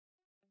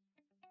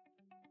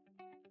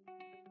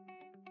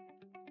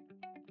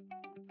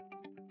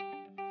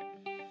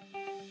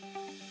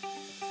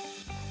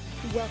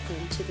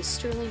Welcome to the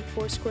Sterling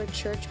Foursquare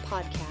Church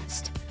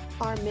podcast.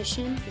 Our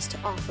mission is to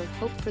offer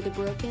hope for the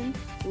broken,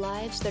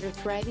 lives that are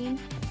thriving,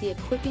 the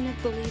equipping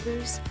of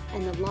believers,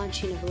 and the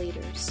launching of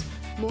leaders.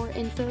 More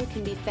info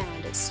can be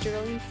found at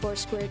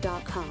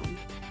sterlingfoursquare.com.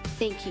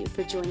 Thank you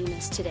for joining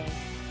us today.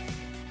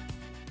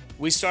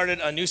 We started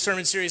a new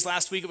sermon series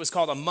last week. It was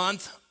called A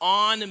Month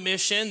on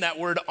Mission. That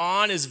word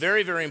on is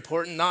very, very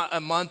important, not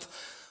a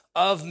month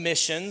of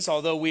missions,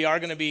 although we are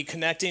going to be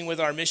connecting with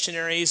our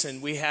missionaries,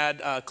 and we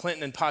had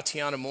Clinton and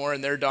Tatiana Moore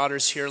and their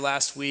daughters here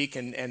last week,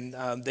 and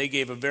they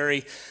gave a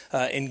very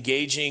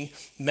engaging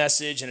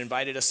message and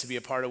invited us to be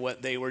a part of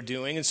what they were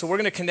doing. And so we're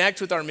going to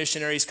connect with our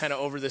missionaries kind of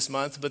over this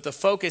month, but the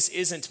focus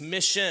isn't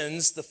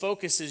missions. The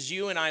focus is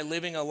you and I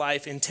living a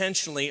life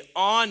intentionally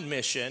on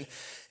mission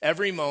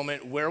every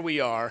moment where we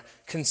are,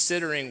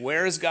 considering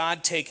where is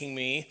God taking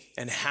me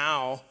and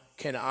how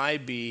can I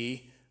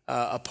be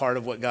a part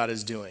of what God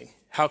is doing.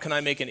 How can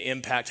I make an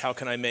impact? How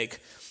can I make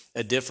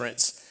a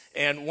difference?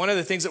 And one of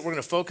the things that we're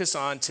going to focus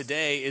on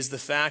today is the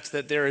fact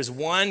that there is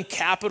one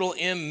capital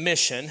M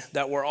mission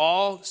that we're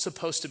all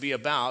supposed to be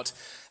about.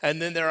 And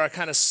then there are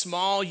kind of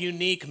small,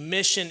 unique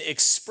mission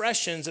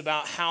expressions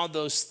about how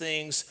those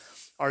things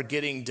are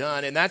getting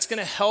done. And that's going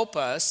to help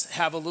us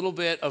have a little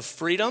bit of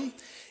freedom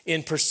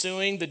in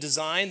pursuing the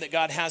design that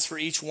God has for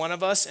each one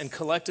of us and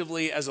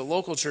collectively as a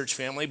local church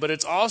family. But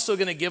it's also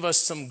going to give us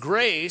some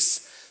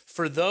grace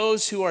for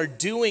those who are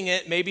doing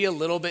it maybe a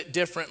little bit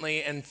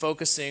differently and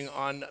focusing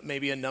on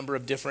maybe a number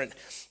of different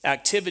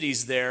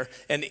activities there.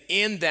 And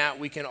in that,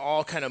 we can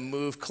all kind of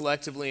move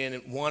collectively in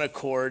one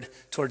accord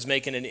towards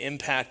making an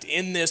impact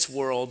in this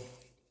world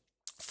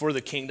for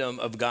the kingdom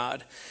of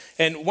God.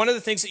 And one of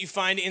the things that you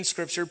find in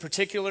Scripture,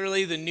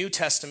 particularly the New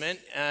Testament,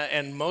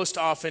 and most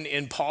often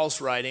in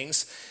Paul's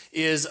writings,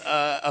 is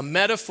a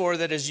metaphor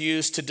that is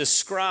used to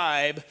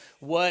describe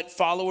what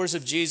followers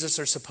of Jesus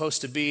are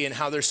supposed to be and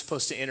how they're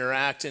supposed to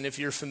interact. And if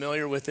you're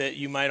familiar with it,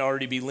 you might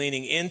already be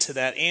leaning into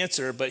that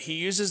answer, but he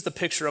uses the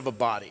picture of a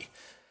body.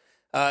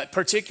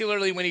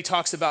 Particularly when he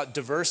talks about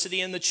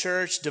diversity in the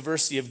church,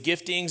 diversity of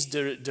giftings,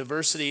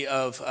 diversity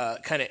of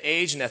kind of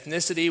age and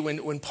ethnicity.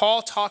 When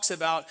Paul talks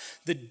about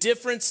the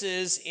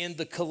differences in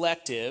the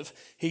collective,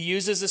 he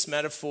uses this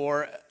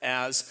metaphor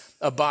as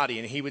a body.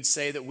 And he would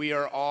say that we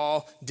are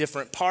all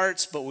different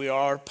parts, but we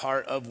are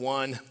part of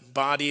one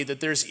body, that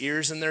there's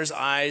ears and there's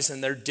eyes,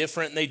 and they're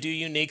different and they do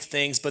unique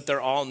things, but they're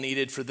all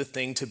needed for the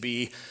thing to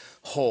be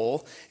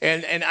whole.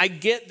 And I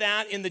get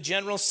that in the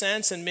general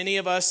sense, and many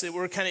of us,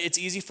 it's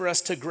easy for us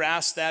to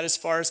grasp that as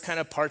far as kind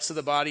of parts of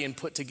the body and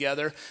put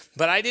together.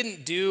 But I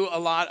didn't do a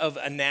lot of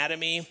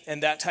anatomy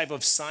and that type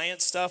of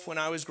science stuff when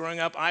I was growing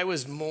up. I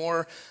was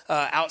more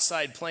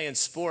outside playing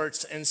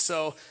sports, and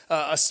so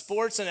a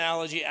sports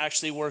analogy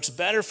actually works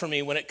better for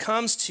me when it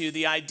comes to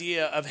the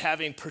idea of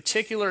having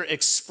particular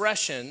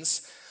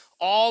expressions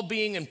all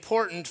being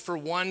important for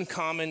one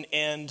common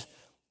end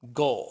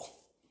goal.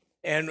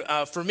 And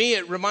for me,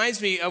 it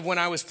reminds me of when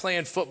I was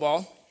playing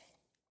football.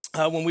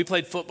 When we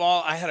played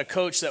football, I had a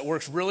coach that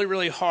worked really,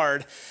 really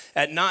hard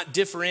at not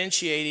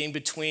differentiating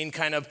between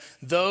kind of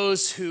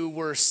those who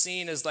were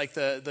seen as like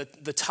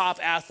the top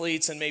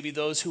athletes and maybe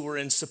those who were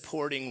in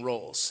supporting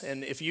roles.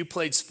 And if you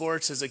played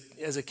sports as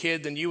a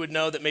kid, then you would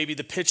know that maybe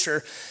the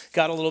pitcher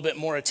got a little bit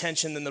more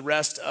attention than the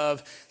rest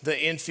of the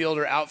infield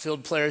or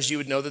outfield players. You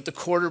would know that the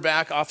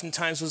quarterback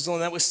oftentimes was the one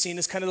that was seen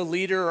as kind of the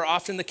leader or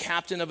often the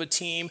captain of a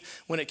team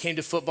when it came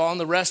to football. And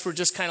the rest were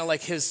just kind of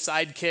like his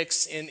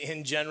sidekicks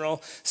in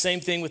general. Same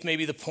thing with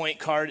maybe the point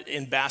guard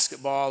in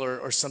basketball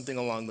or something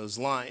along those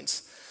lines.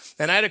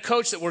 And I had a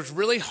coach that worked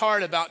really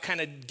hard about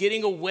kind of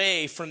getting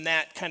away from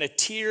that kind of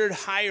tiered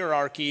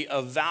hierarchy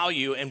of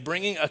value and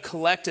bringing a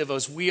collective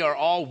as we are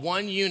all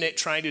one unit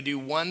trying to do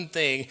one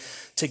thing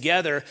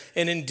together.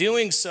 And in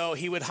doing so,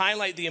 he would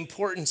highlight the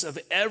importance of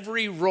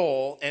every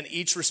role and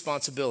each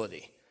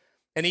responsibility.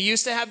 And he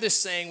used to have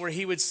this saying where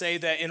he would say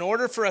that in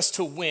order for us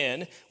to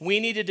win,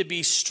 we needed to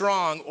be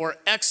strong or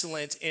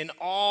excellent in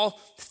all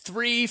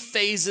three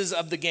phases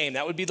of the game.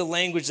 That would be the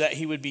language that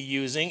he would be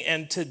using.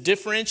 And to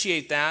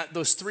differentiate that,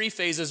 those three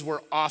phases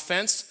were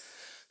offense.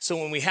 So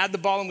when we had the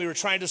ball and we were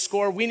trying to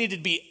score, we needed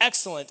to be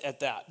excellent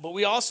at that. But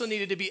we also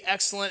needed to be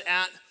excellent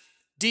at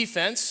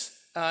defense.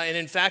 And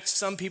in fact,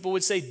 some people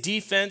would say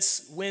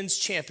defense wins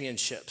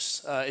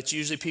championships. It's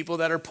usually people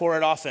that are poor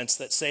at offense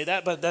that say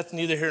that, but that's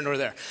neither here nor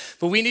there.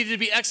 But we needed to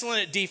be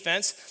excellent at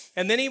defense.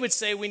 And then he would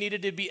say we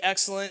needed to be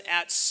excellent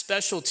at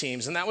special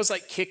teams. And that was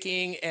like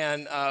kicking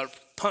and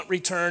punt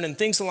return and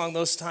things along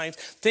those times,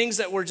 things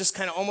that were just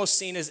kind of almost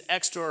seen as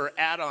extra or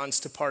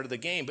add-ons to part of the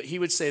game. But he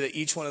would say that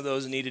each one of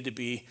those needed to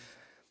be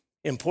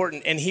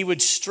important. And he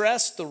would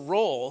stress the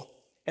role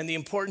and the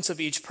importance of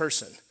each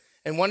person.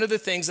 And one of the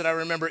things that I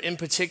remember in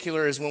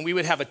particular is when we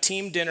would have a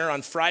team dinner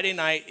on Friday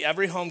night,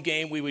 every home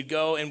game, we would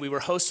go and we were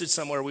hosted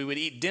somewhere. We would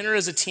eat dinner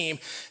as a team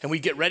and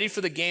we'd get ready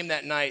for the game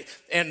that night.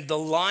 And the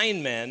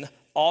linemen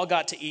all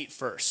got to eat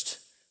first,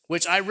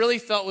 which I really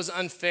felt was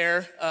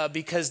unfair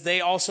because they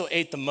also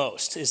ate the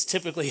most, is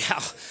typically how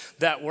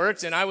that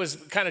worked. And I was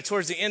kind of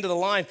towards the end of the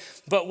line.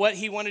 But what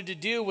he wanted to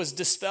do was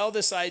dispel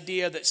this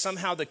idea that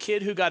somehow the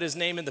kid who got his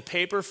name in the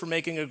paper for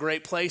making a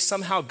great play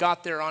somehow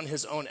got there on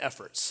his own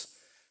efforts.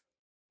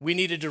 We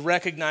needed to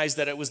recognize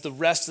that it was the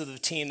rest of the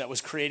team that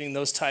was creating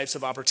those types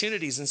of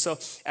opportunities. And so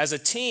as a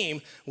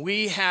team,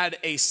 we had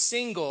a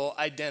single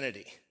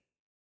identity.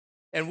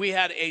 And we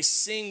had a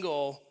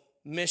single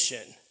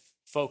mission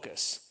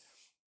focus.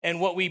 And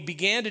what we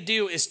began to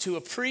do is to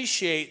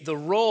appreciate the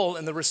role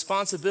and the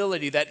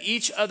responsibility that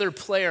each other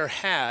player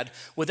had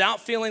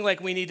without feeling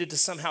like we needed to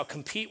somehow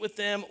compete with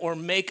them or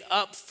make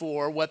up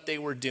for what they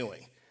were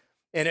doing.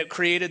 And it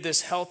created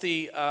this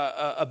healthy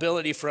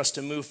ability for us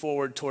to move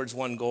forward towards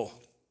one goal.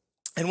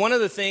 And one of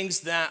the things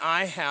that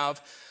I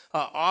have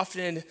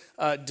often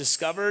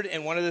discovered,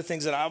 and one of the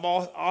things that I've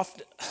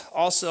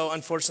also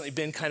unfortunately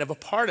been kind of a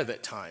part of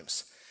at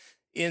times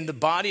in the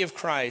body of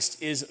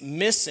Christ, is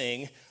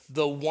missing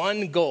the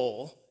one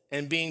goal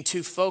and being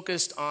too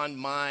focused on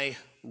my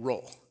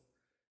role.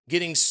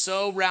 Getting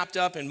so wrapped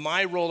up in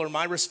my role or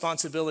my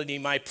responsibility,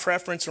 my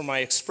preference or my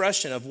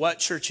expression of what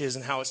church is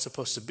and how it's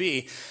supposed to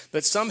be,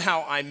 that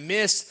somehow I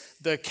miss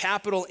the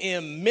capital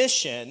M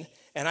mission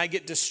and I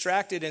get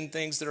distracted in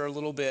things that are a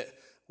little bit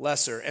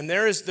lesser. And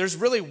there's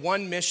really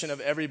one mission of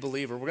every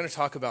believer. We're going to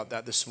talk about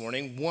that this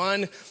morning.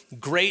 One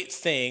great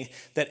thing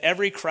that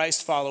every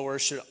Christ follower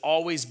should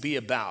always be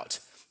about.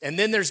 And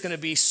then there's going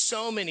to be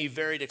so many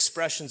varied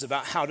expressions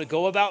about how to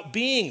go about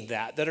being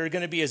that are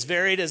going to be as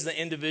varied as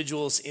the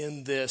individuals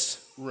in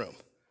this room.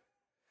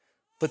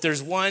 But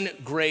there's one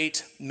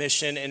great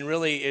mission, and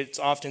really it's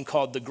often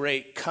called the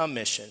Great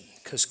Commission,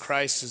 because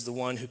Christ is the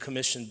one who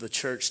commissioned the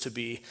church to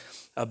be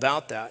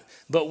about that.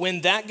 But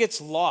when that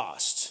gets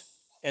lost,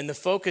 and the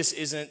focus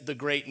isn't the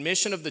great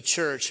mission of the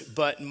church,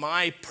 but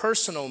my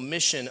personal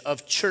mission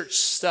of church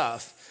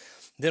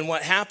stuff, then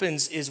what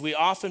happens is we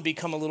often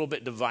become a little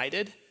bit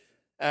divided.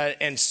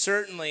 And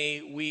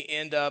certainly we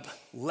end up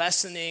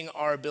lessening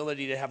our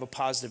ability to have a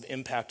positive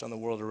impact on the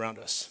world around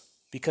us.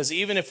 Because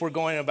even if we're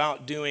going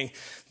about doing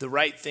the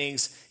right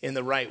things in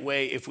the right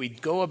way, if we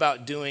go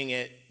about doing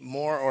it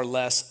more or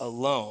less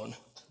alone,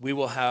 we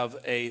will have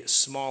a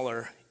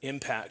smaller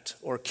impact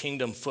or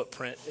kingdom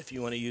footprint, if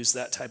you want to use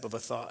that type of a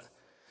thought.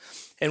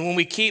 And when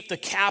we keep the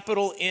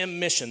capital M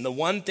mission, the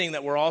one thing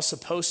that we're all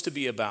supposed to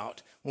be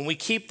about, when we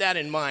keep that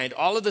in mind,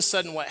 all of a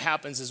sudden what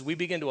happens is we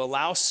begin to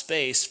allow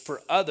space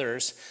for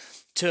others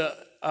to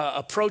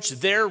approach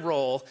their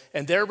role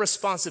and their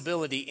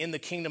responsibility in the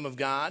kingdom of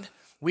God.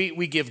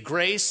 We give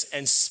grace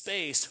and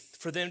space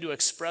for them to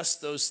express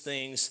those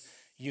things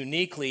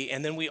uniquely,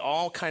 and then we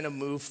all kind of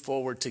move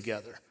forward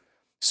together.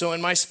 So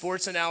in my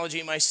sports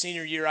analogy, my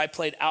senior year, I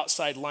played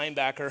outside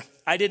linebacker.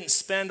 I didn't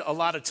spend a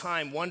lot of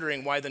time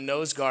wondering why the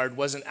nose guard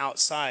wasn't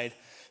outside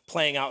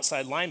playing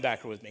outside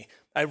linebacker with me.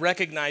 I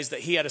recognized that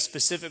he had a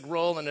specific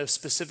role and a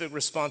specific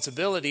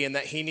responsibility and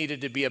that he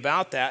needed to be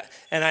about that.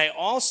 And I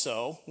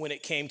also, when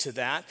it came to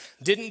that,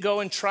 didn't go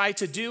and try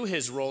to do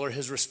his role or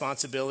his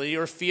responsibility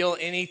or feel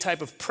any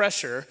type of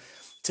pressure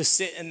to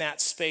sit in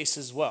that space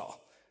as well.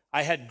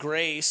 I had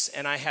grace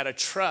and I had a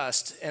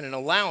trust and an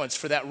allowance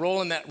for that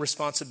role and that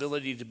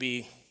responsibility to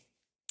be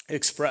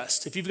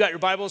expressed. If you've got your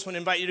Bibles, I want to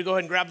invite you to go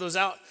ahead and grab those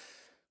out.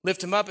 Lift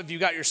them up. If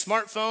you've got your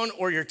smartphone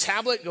or your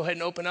tablet, go ahead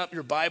and open up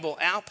your Bible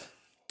app.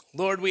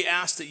 Lord, we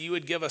ask that you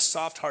would give us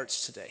soft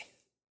hearts today,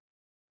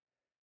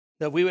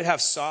 that we would have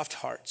soft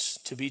hearts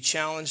to be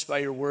challenged by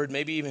your word,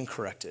 maybe even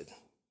corrected.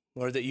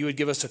 Lord, that you would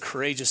give us a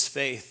courageous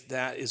faith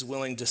that is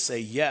willing to say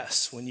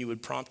yes when you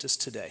would prompt us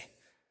today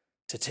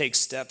to take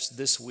steps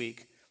this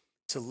week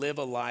to live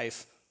a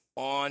life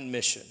on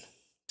mission,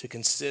 to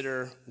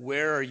consider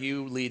where are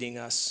you leading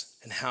us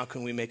and how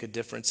can we make a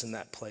difference in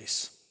that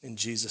place. In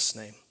Jesus'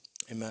 name,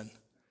 amen.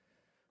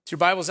 With your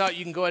Bibles out,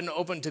 you can go ahead and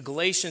open to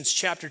Galatians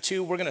chapter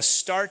 2. We're going to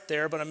start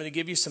there, but I'm going to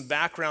give you some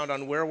background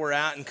on where we're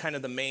at and kind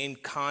of the main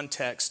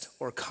context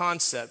or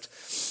concept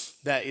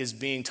that is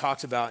being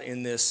talked about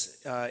in this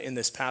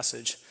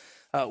passage.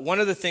 One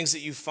of the things that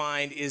you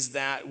find is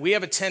that we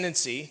have a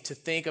tendency to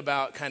think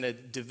about kind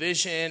of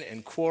division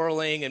and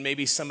quarreling and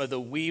maybe some of the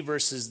we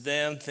versus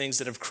them things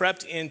that have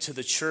crept into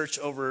the church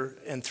over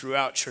and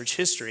throughout church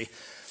history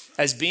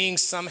as being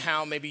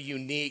somehow maybe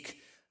unique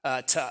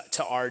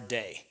to our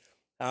day.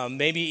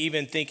 Maybe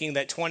even thinking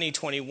that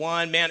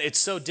 2021, man, it's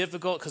so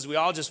difficult because we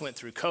all just went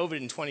through COVID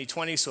in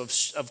 2020. So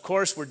of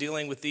course we're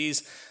dealing with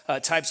these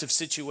types of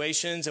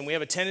situations, and we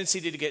have a tendency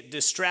to get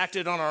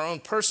distracted on our own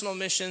personal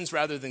missions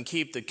rather than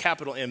keep the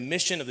capital M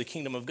mission of the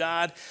kingdom of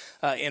God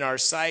in our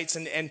sights.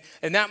 And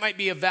that might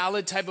be a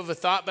valid type of a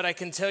thought, but I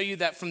can tell you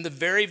that from the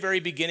very,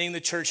 very beginning,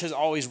 the church has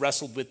always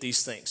wrestled with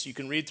these things. You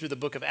can read through the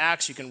book of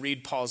Acts. You can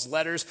read Paul's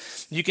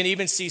letters. You can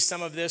even see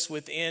some of this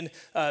within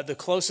the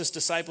closest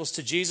disciples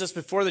to Jesus.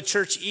 Before the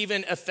church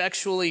even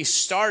effectually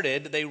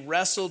started, they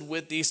wrestled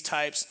with these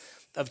types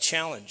of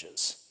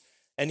challenges.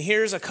 And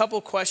here's a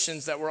couple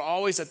questions that were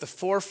always at the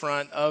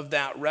forefront of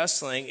that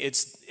wrestling.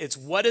 It's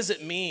what does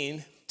it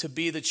mean to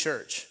be the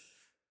church?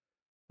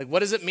 Like,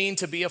 what does it mean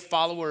to be a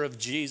follower of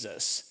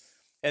Jesus?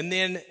 And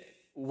then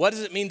what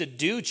does it mean to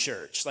do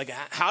church? Like,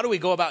 how do we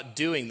go about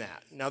doing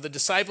that? Now, the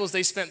disciples,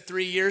 they spent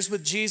 3 years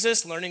with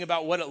Jesus learning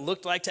about what it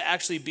looked like to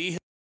actually be his.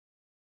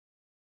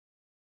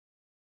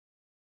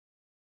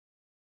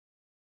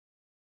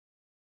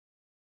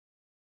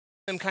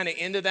 Them kind of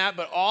into that,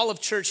 but all of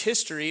church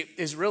history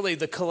is really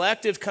the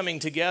collective coming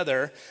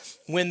together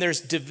when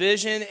there's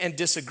division and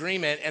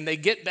disagreement, and they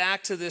get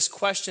back to this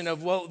question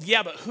of, well,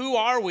 yeah, but who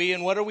are we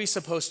and what are we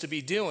supposed to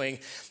be doing?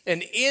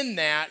 And in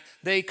that,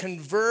 they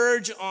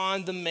converge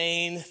on the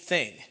main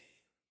thing.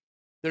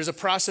 There's a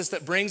process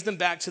that brings them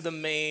back to the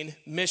main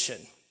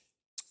mission.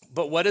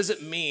 But what does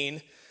it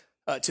mean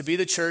to be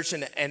the church,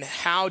 and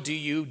how do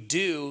you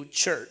do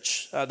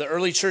church? The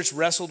early church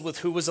wrestled with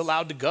who was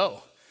allowed to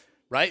go.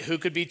 Right? Who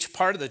could be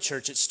part of the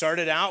church? It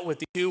started out with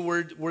the two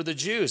were the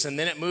Jews, and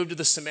then it moved to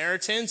the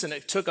Samaritans, and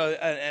it took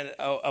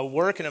a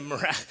work and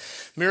a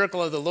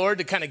miracle of the Lord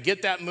to kind of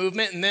get that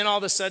movement, and then all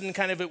of a sudden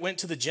kind of it went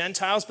to the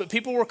Gentiles, but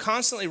people were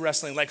constantly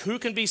wrestling, like, who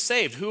can be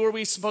saved? Who are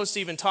we supposed to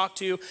even talk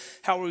to?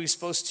 How are we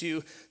supposed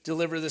to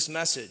deliver this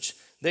message?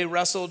 They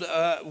wrestled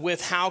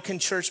with how can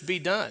church be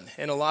done?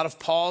 And a lot of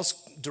Paul's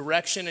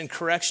direction and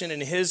correction in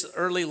his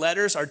early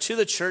letters are to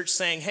the church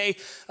saying, hey,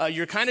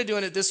 you're kind of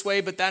doing it this way,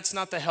 but that's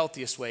not the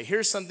healthiest way.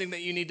 Here's something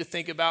that you need to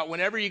think about.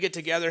 Whenever you get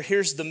together,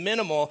 here's the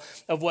minimal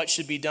of what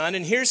should be done.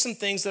 And here's some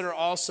things that are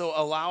also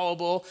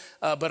allowable,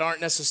 but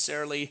aren't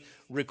necessarily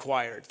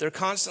required. They're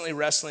constantly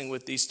wrestling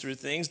with these through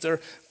things.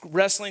 They're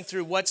wrestling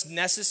through what's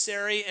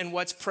necessary and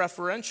what's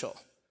preferential.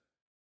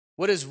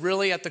 What is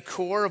really at the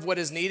core of what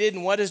is needed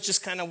and what is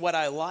just kind of what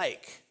I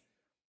like.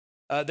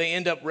 They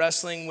end up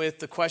wrestling with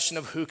the question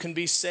of who can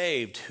be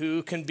saved,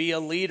 who can be a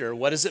leader,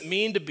 what does it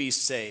mean to be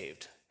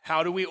saved?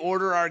 How do we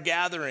order our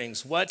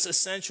gatherings? What's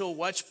essential?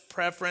 What's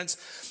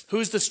preference?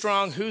 Who's the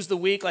strong? Who's the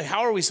weak? Like,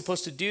 how are we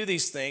supposed to do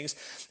these things?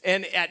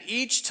 And at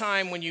each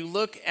time when you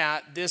look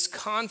at this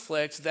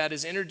conflict that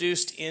is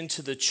introduced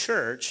into the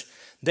church,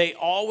 they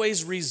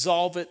always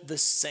resolve it the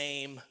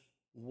same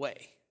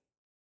way.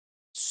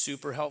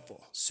 Super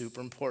helpful,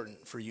 super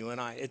important for you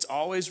and I. It's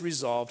always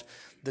resolved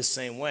the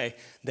same way.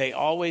 They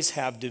always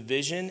have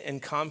division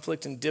and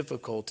conflict and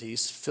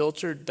difficulties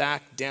filtered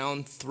back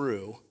down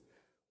through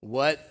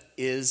what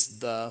is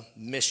the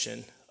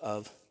mission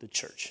of the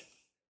church.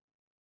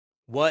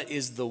 What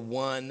is the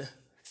one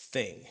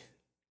thing?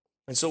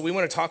 And so we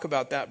want to talk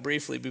about that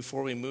briefly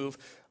before we move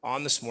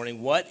on this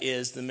morning. What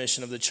is the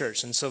mission of the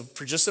church? And so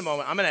for just a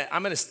moment, I'm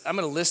going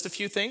to list a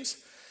few things.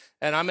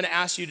 And I'm going to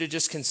ask you to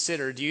just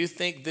consider, do you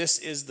think this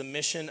is the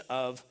mission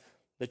of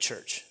the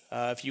church?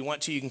 If you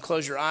want to, you can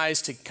close your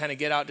eyes to kind of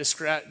get out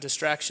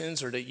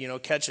distractions or to,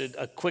 catch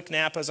a quick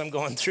nap as I'm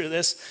going through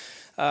this.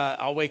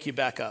 I'll wake you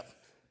back up.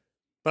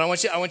 But I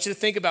want you to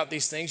think about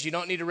these things. You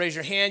don't need to raise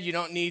your hand. You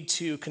don't need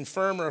to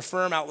confirm or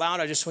affirm out loud.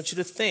 I just want you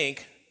to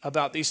think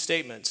about these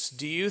statements.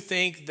 Do you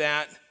think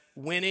that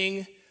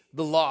winning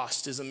the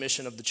lost is a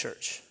mission of the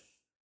church?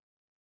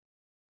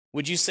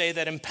 Would you say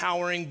that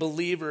empowering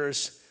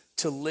believers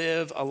to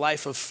live a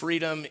life of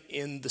freedom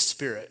in the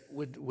Spirit,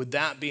 would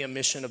that be a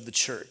mission of the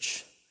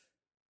church?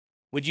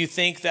 Would you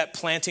think that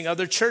planting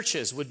other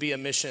churches would be a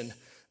mission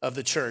of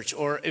the church,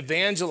 or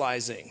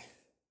evangelizing?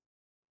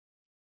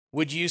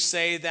 Would you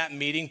say that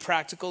meeting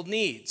practical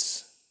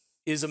needs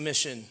is a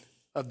mission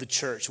of the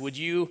church? Would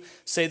you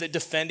say that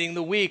defending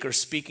the weak or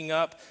speaking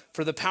up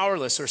for the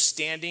powerless or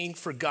standing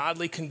for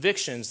godly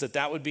convictions,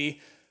 that would be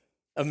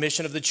a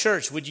mission of the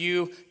church? Would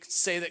you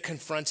say that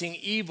confronting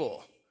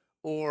evil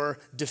or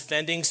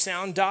defending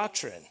sound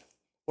doctrine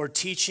or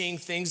teaching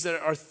things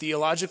that are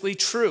theologically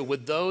true,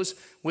 would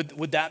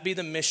that be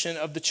the mission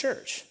of the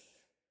church?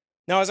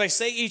 Now, as I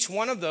say each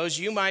one of those,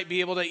 you might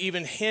be able to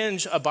even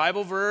hinge a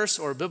Bible verse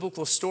or a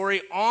biblical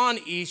story on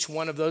each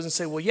one of those and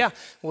say, well, yeah,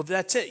 well,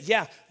 that's it.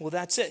 Yeah, well,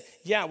 that's it.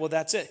 Yeah, well,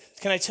 that's it.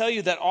 Can I tell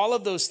you that all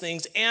of those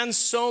things and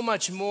so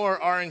much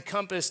more are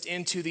encompassed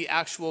into the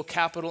actual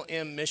capital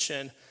M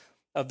mission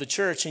of the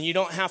church? And you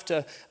don't have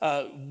to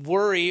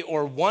worry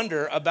or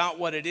wonder about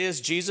what it is.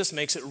 Jesus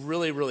makes it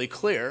really, really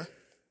clear.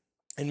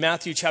 In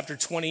Matthew chapter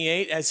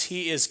 28, as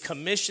he is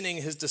commissioning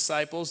his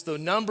disciples, the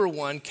number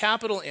one,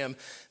 capital M,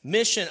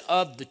 mission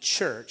of the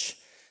church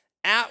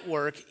at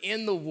work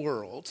in the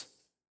world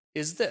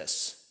is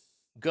this: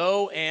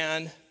 go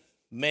and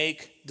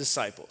make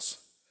disciples.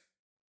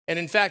 And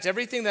in fact,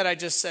 everything that I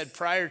just said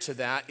prior to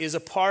that is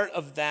a part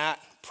of that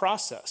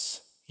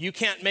process. You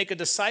can't make a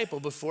disciple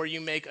before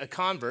you make a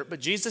convert, but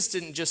Jesus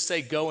didn't just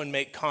say go and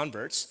make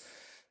converts.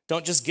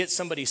 Don't just get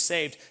somebody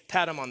saved,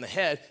 pat them on the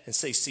head, and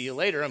say, see you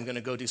later, I'm going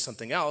to go do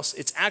something else.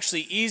 It's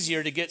actually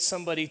easier to get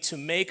somebody to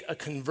make a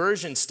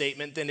conversion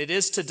statement than it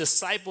is to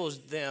disciple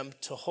them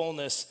to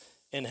wholeness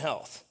and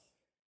health.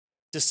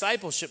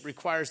 Discipleship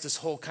requires this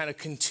whole kind of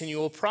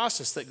continual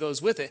process that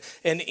goes with it.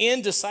 And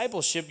in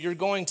discipleship, you're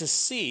going to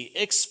see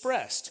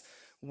expressed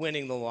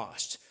winning the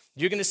lost.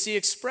 You're going to see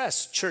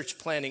expressed church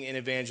planning and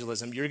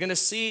evangelism. You're going to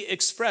see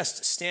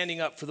expressed standing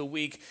up for the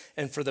weak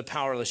and for the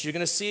powerless. You're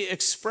going to see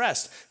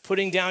expressed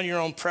putting down your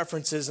own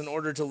preferences in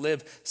order to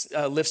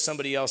lift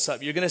somebody else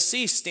up. You're going to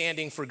see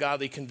standing for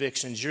godly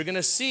convictions. You're going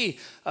to see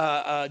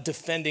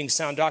defending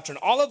sound doctrine.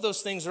 All of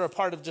those things are a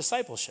part of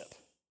discipleship.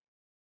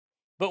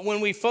 But when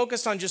we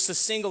focus on just a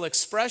single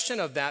expression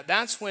of that,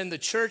 that's when the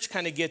church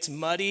kind of gets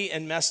muddy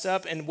and messed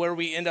up and where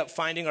we end up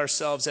finding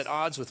ourselves at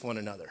odds with one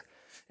another.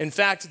 In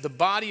fact, the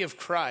body of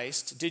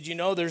Christ, did you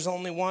know there's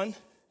only one?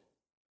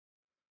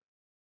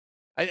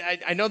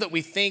 I know that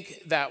we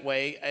think that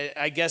way,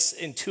 I guess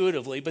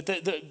intuitively, but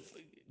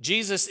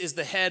Jesus is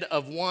the head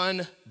of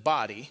one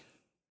body,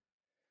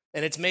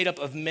 and it's made up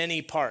of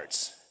many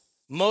parts.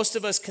 Most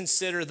of us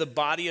consider the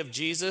body of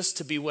Jesus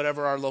to be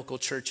whatever our local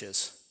church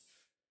is,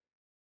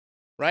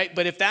 right?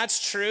 But if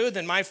that's true,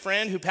 then my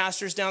friend who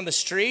pastors down the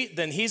street,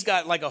 then he's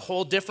got like a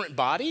whole different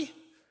body?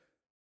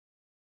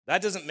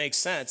 That doesn't make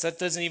sense. That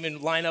doesn't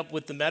even line up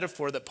with the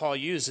metaphor that Paul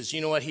uses. You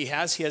know what he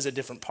has? He has a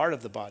different part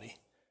of the body.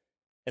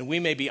 And we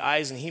may be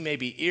eyes and he may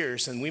be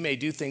ears, and we may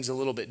do things a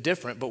little bit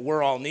different, but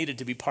we're all needed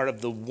to be part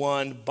of the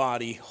one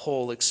body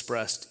whole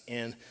expressed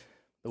in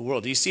the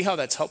world. Do you see how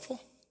that's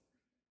helpful?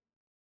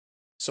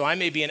 So I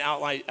may be an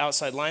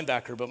outside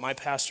linebacker, but my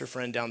pastor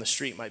friend down the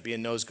street might be a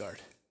nose guard.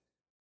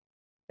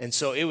 And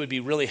so it would be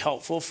really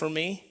helpful for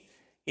me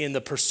in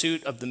the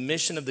pursuit of the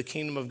mission of the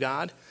kingdom of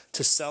God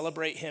to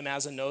celebrate him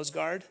as a nose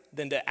guard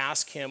than to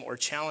ask him or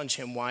challenge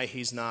him why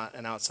he's not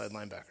an outside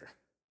linebacker.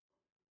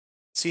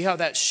 See how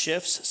that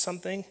shifts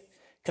something?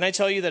 Can I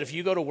tell you that if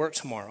you go to work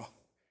tomorrow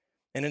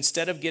and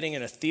instead of getting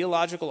in a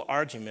theological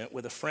argument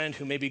with a friend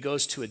who maybe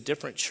goes to a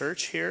different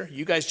church here,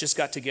 you guys just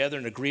got together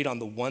and agreed on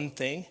the one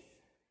thing,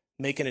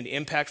 making an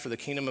impact for the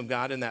kingdom of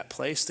God in that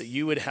place, that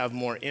you would have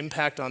more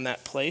impact on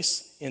that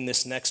place in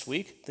this next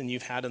week than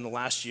you've had in the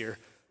last year,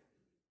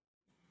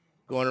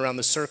 going around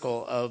the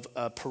circle of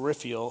a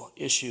peripheral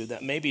issue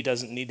that maybe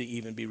doesn't need to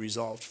even be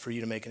resolved for you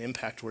to make an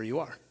impact where you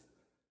are.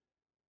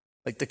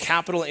 Like the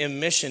capital M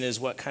mission is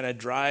what kind of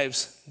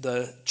drives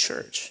the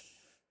church.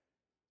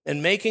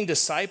 And making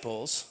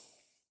disciples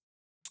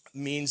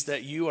means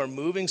that you are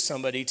moving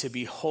somebody to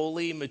be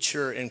wholly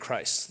mature in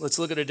Christ. Let's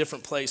look at a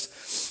different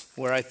place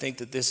where I think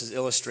that this is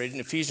illustrated.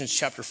 In Ephesians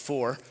chapter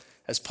 4,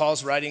 as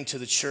Paul's writing to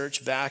the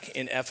church back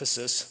in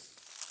Ephesus,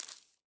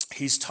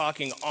 he's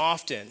talking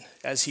often,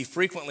 as he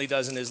frequently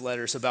does in his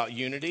letters, about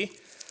unity,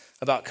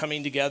 about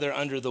coming together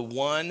under the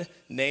one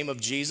name of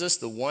Jesus,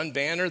 the one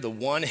banner, the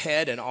one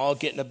head, and all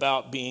getting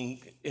about being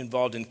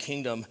involved in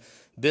kingdom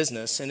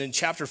business. And in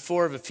chapter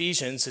 4 of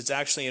Ephesians, it's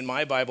actually in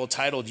my Bible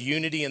titled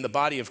Unity in the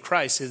Body of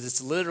Christ.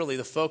 It's literally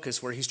the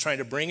focus where he's trying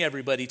to bring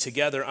everybody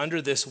together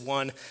under this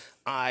one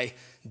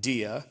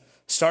idea.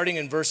 Starting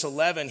in verse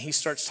 11, he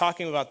starts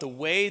talking about the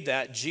way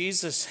that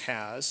Jesus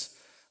has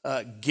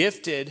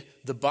gifted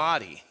the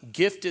body,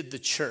 gifted the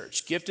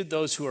church, gifted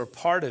those who are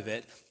part of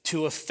it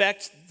to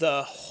affect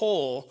the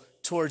whole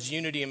towards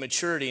unity and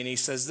maturity. And he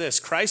says this: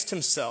 Christ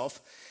himself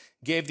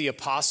gave the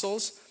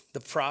apostles, the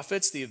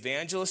prophets, the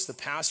evangelists, the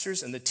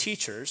pastors, and the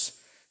teachers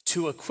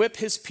to equip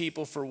his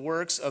people for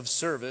works of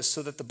service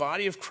so that the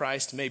body of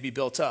Christ may be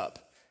built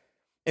up.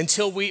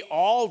 Until we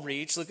all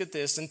reach, look at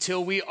this,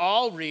 until we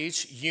all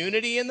reach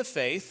unity in the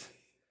faith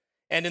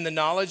and in the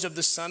knowledge of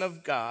the Son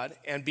of God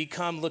and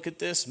become, look at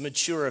this,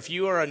 mature. If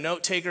you are a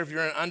note taker, if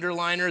you're an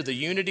underliner, the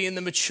unity and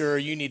the mature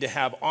you need to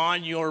have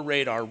on your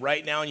radar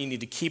right now, and you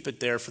need to keep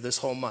it there for this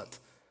whole month.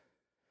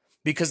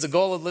 Because the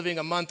goal of living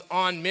a month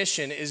on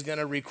mission is going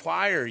to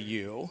require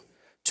you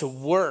to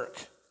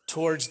work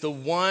towards the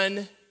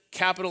one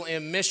capital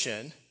M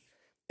mission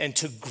and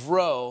to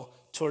grow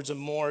towards a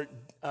more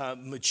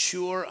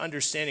mature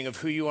understanding of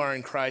who you are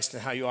in Christ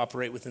and how you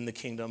operate within the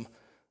kingdom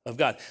of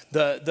God.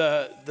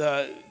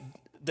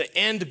 The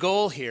end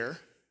goal here,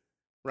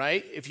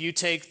 right? If you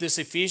take this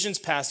Ephesians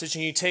passage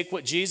and you take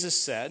what Jesus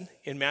said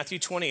in Matthew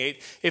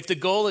 28, if the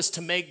goal is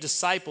to make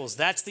disciples,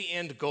 that's the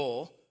end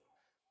goal.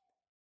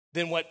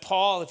 Then what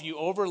Paul, if you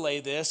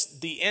overlay this,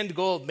 the end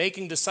goal of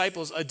making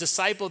disciples, a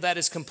disciple that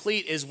is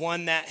complete is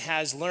one that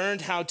has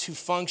learned how to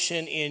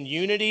function in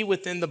unity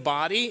within the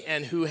body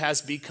and who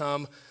has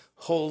become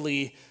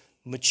wholly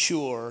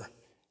mature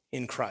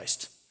in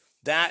Christ.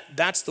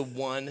 That's the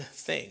one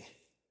thing.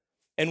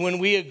 And when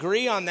we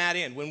agree on that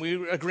end, when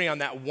we agree on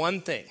that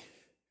one thing,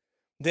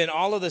 then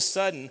all of a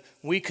sudden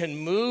we can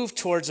move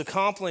towards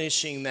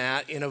accomplishing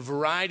that in a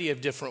variety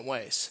of different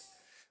ways.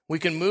 We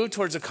can move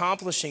towards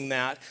accomplishing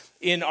that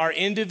in our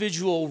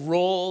individual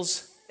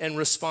roles and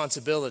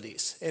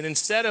responsibilities. And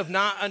instead of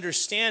not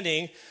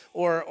understanding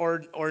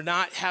or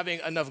not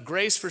having enough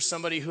grace for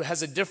somebody who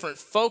has a different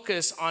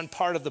focus on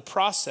part of the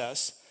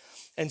process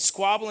and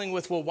squabbling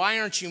with, well, why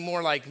aren't you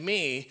more like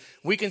me?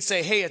 We can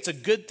say, hey, it's a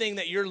good thing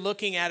that you're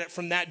looking at it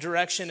from that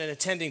direction and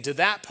attending to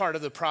that part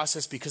of the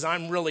process because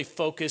I'm really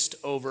focused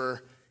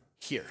over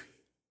here.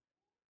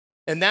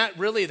 And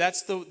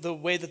that's the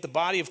way that the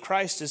body of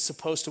Christ is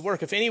supposed to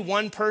work. If any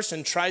one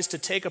person tries to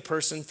take a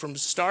person from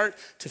start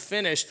to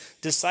finish,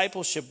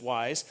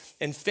 discipleship-wise,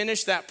 and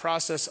finish that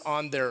process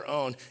on their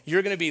own,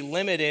 you're going to be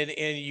limited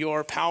in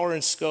your power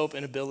and scope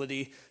and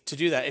ability to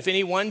do that. If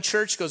any one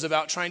church goes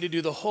about trying to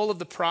do the whole of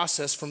the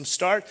process from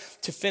start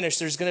to finish,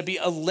 there's going to be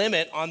a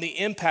limit on the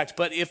impact.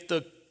 But if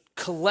the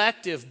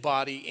collective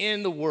body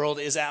in the world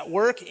is at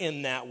work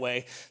in that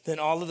way, then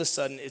all of a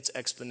sudden it's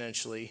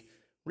exponentially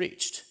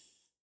reached.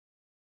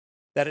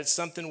 That it's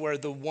something where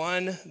the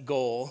one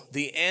goal,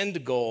 the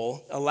end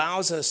goal,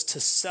 allows us to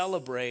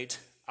celebrate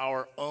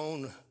our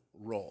own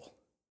role.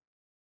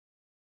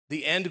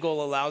 The end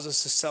goal allows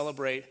us to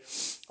celebrate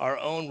our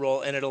own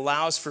role, and it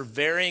allows for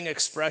varying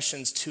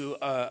expressions to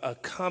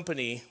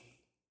accompany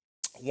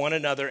one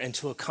another and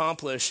to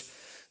accomplish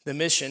the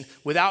mission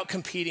without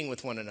competing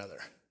with one another.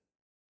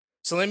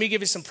 So let me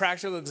give you some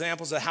practical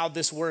examples of how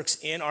this works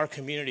in our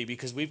community,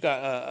 because we've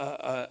got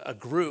a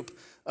group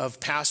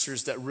of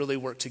pastors that really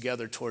work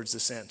together towards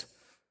this end.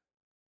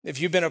 If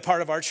you've been a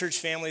part of our church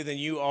family, then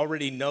you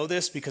already know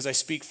this because I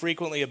speak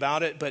frequently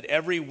about it. But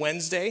every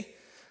Wednesday,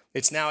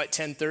 it's now at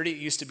 10:30. It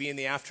used to be in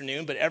the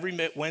afternoon. But every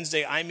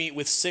Wednesday, I meet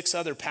with 6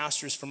 other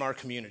pastors from our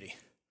community.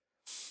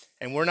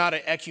 And we're not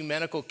an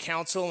ecumenical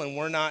council, and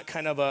we're not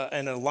kind of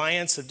an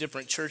alliance of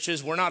different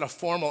churches. We're not a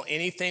formal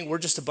anything. We're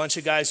just a bunch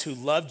of guys who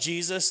love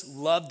Jesus,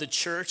 love the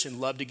church, and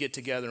love to get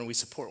together, and we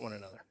support one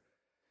another.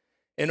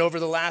 And over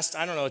the last,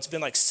 it's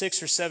been like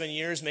 6 or 7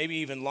 years, maybe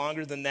even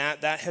longer than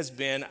that, that has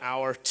been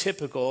our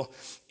typical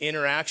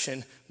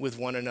interaction with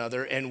one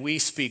another. And we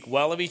speak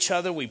well of each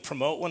other. We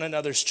promote one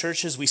another's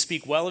churches. We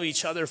speak well of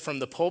each other from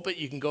the pulpit.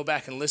 You can go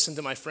back and listen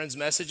to my friends'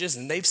 messages,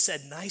 and they've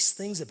said nice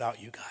things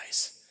about you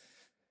guys,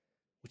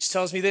 which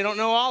tells me they don't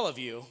know all of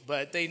you,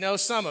 but they know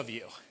some of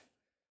you.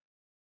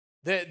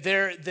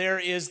 There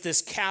is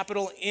this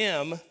capital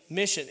M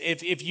mission.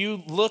 If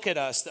you look at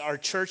us, our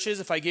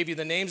churches, if I gave you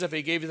the names, if I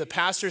gave you the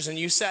pastors, and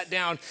you sat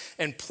down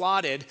and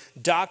plotted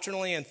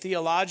doctrinally and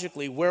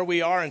theologically where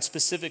we are in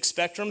specific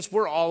spectrums,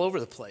 we're all over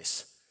the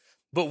place.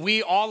 But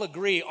we all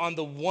agree on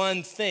the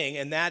one thing,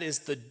 and that is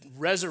the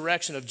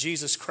resurrection of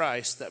Jesus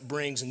Christ that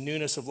brings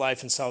newness of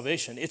life and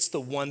salvation. It's the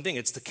one thing.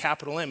 It's the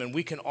capital M, and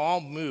we can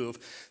all move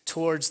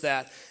towards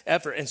that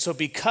effort. And so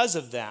because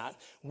of that,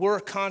 we're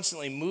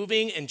constantly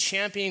moving and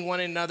championing one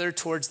another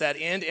towards that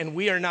end, and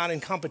we are not in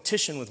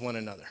competition with one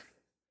another.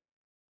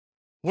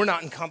 We're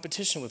not in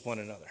competition with one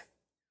another.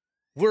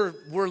 We're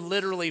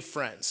literally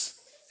friends.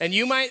 And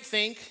you might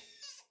think,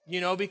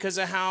 because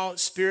of how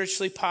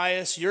spiritually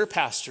pious your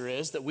pastor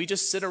is, that we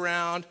just sit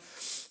around,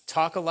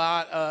 talk a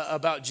lot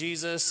about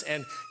Jesus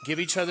and give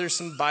each other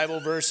some Bible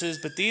verses.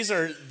 But these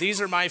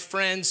are my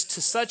friends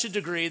to such a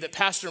degree that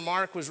Pastor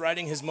Mark was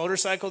riding his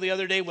motorcycle the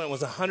other day when it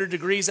was 100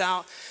 degrees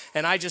out.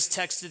 And I just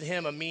texted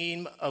him a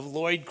meme of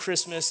Lloyd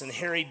Christmas and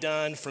Harry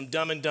Dunn from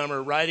Dumb and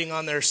Dumber riding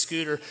on their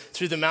scooter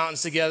through the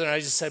mountains together. And I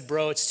just said,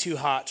 bro, it's too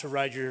hot to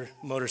ride your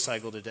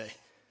motorcycle today.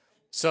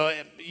 So,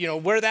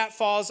 where that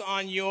falls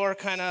on your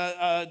kind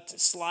of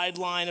slide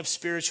line of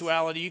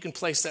spirituality, you can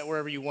place that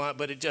wherever you want,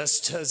 but it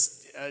just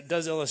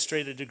does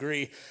illustrate a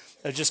degree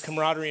of just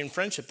camaraderie and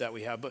friendship that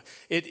we have. But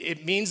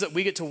it means that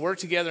we get to work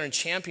together and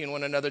champion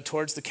one another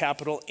towards the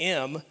capital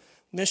M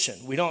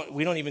mission. We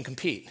don't even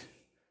compete.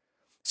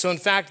 So in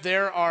fact,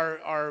 there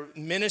are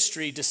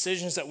ministry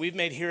decisions that we've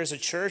made here as a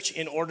church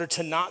in order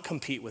to not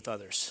compete with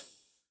others.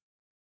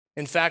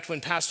 In fact,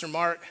 when Pastor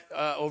Mark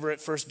over at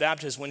First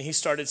Baptist, when he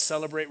started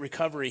Celebrate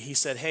Recovery, he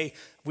said, hey,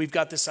 we've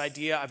got this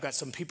idea. I've got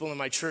some people in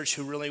my church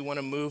who really want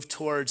to move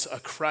towards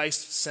a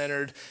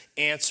Christ-centered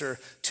answer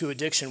to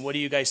addiction. What do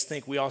you guys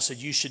think? We all said,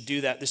 you should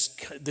do that.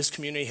 This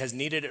community has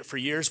needed it for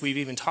years. We've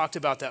even talked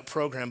about that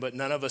program, but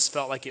none of us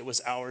felt like it was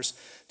ours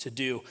to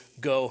do.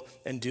 Go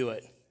and do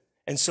it.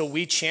 And so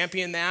we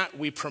champion that,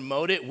 we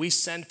promote it, we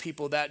send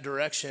people that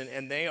direction,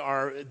 and they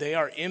are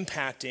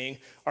impacting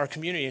our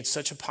community in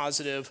such a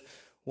positive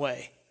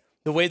way.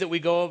 The way that we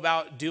go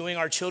about doing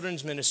our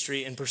children's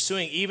ministry and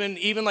pursuing,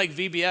 even like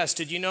VBS.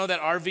 Did you know that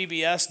our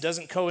VBS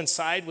doesn't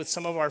coincide with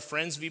some of our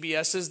friends'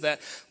 VBSs, that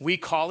we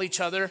call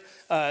each other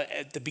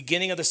at the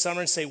beginning of the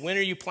summer and say, when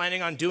are you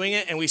planning on doing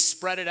it? And we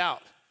spread it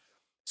out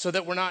so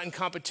that we're not in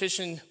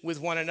competition with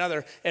one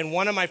another. And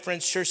one of my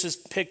friends' churches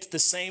picked the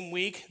same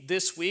week,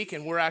 this week,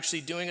 and we're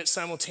actually doing it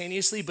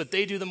simultaneously, but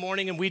they do the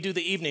morning and we do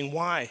the evening.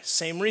 Why?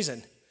 Same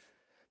reason.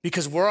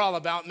 Because we're all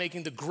about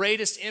making the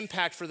greatest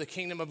impact for the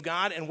kingdom of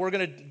God, and we're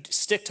going to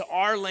stick to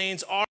our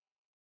lanes, our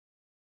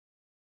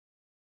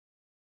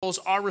roles,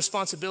 our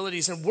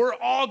responsibilities, and we're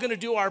all going to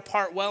do our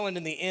part well, and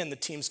in the end, the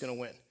team's going to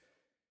win.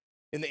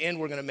 In the end,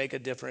 we're going to make a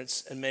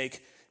difference and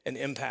make an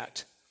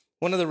impact.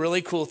 One of the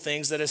really cool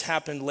things that has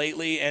happened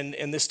lately,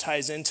 and this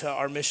ties into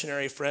our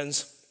missionary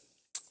friends,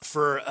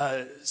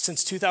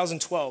 since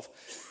 2012,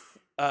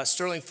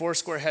 Sterling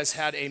Foursquare has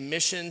had a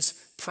missions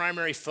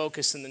primary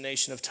focus in the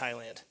nation of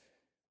Thailand.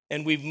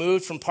 And we've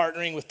moved from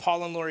partnering with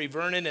Paul and Lori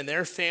Vernon and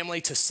their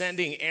family to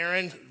sending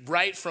Aaron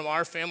right from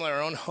our family,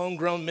 our own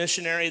homegrown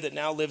missionary that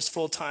now lives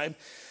full-time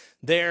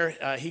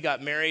there. He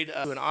got married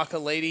to an Aka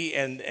lady,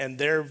 and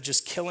they're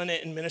just killing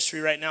it in ministry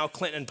right now.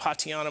 Clinton and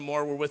Tatiana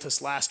Moore were with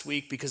us last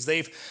week because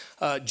they've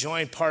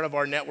joined part of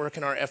our network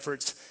and our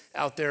efforts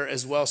out there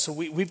as well. So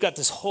we've got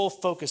this whole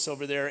focus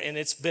over there, and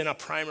it's been a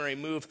primary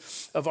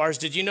move of ours.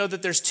 Did you know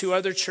that there's 2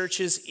 other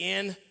churches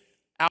in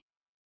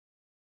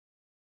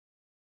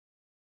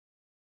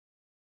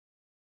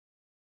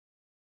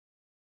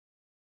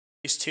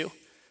these 2?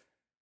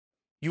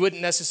 You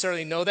wouldn't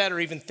necessarily know that or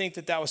even think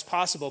that that was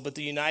possible, but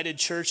the United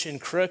Church in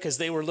Crook, as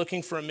they were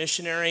looking for a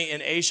missionary in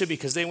Asia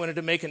because they wanted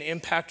to make an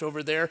impact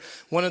over there,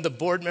 one of the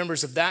board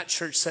members of that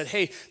church said,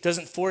 hey,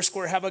 doesn't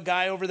Foursquare have a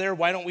guy over there?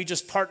 Why don't we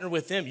just partner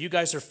with them? You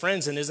guys are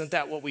friends, and isn't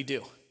that what we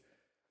do?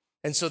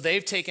 And so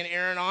they've taken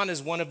Aaron on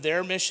as one of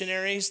their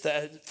missionaries.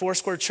 The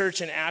Foursquare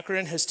Church in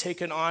Akron has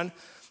taken on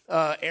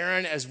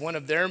Aaron as one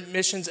of their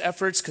missions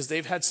efforts because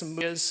they've had some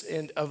moves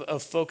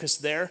of focus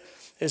there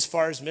as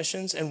far as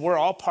missions, and we're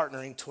all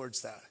partnering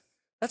towards that.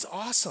 That's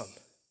awesome.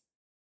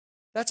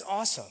 That's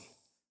awesome.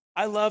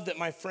 I love that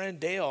my friend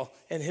Dale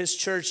and his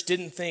church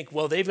didn't think,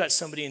 well, they've got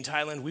somebody in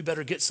Thailand, we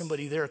better get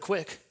somebody there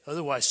quick.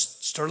 Otherwise,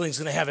 Sterling's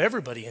going to have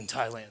everybody in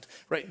Thailand,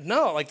 right?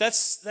 No, like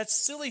that's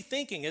silly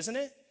thinking, isn't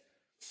it?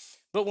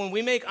 But when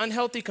we make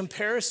unhealthy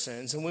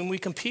comparisons and when we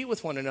compete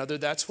with one another,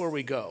 that's where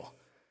we go.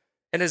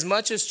 And as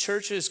much as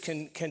churches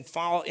can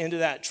fall into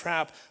that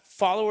trap,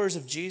 followers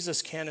of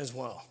Jesus can as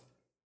well.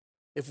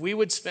 If we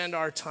would spend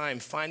our time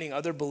finding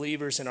other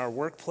believers in our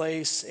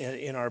workplace,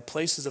 in our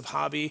places of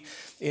hobby,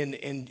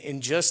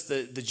 in just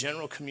the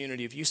general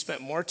community, if you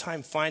spent more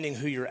time finding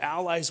who your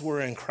allies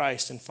were in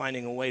Christ and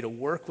finding a way to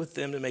work with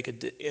them to make an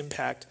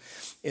impact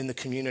in the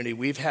community,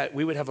 we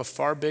would have a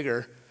far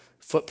bigger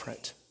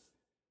footprint.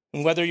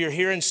 And whether you're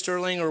here in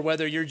Sterling or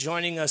whether you're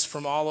joining us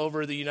from all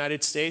over the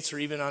United States or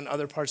even on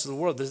other parts of the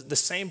world, the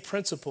same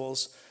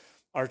principles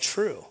are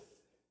true.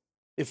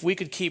 If we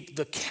could keep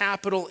the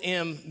capital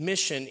M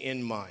mission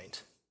in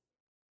mind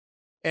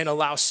and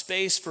allow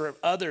space for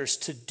others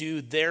to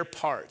do their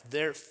part,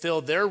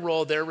 fill their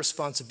role, their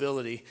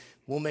responsibility,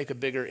 we'll make a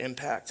bigger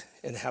impact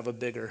and have a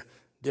bigger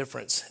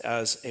difference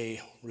as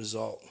a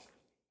result.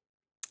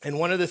 And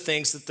one of the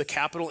things that the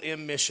capital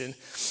M mission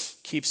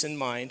keeps in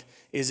mind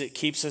is it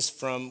keeps us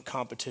from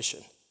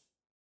competition.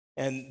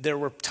 And there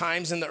were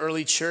times in the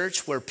early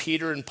church where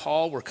Peter and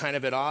Paul were kind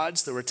of at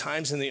odds. There were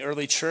times in the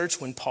early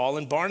church when Paul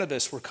and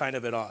Barnabas were kind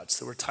of at odds.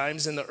 There were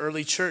times in the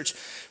early church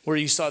where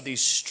you saw these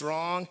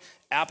strong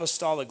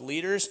apostolic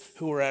leaders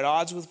who were at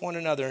odds with one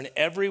another. And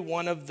every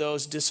one of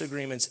those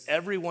disagreements,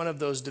 every one of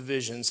those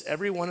divisions,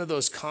 every one of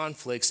those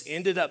conflicts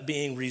ended up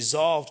being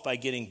resolved by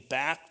getting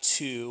back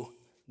to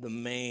the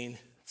main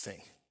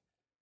thing.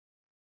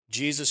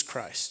 Jesus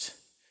Christ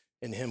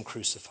and him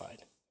crucified.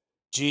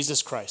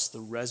 Jesus Christ, the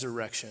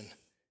resurrection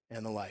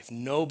and the life.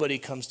 Nobody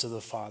comes to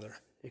the Father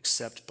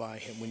except by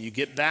him. When you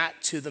get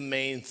back to the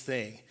main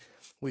thing,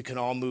 we can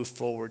all move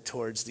forward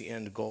towards the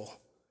end goal.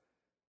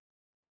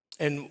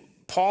 And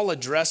Paul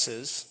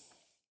addresses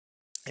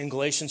in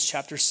Galatians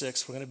chapter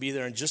 6, we're going to be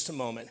there in just a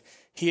moment,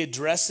 he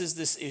addresses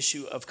this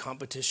issue of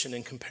competition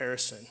and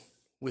comparison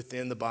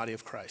within the body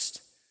of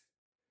Christ.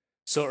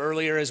 So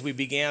earlier as we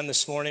began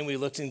this morning, we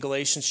looked in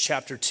Galatians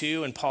chapter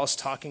 2, and Paul's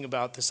talking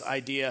about this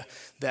idea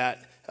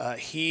that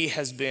he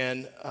has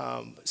been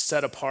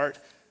set apart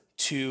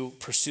to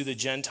pursue the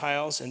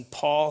Gentiles, and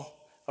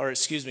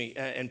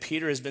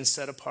Peter has been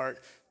set apart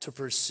to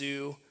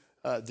pursue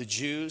the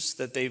Jews,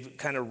 that they've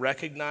kind of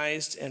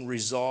recognized and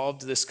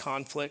resolved this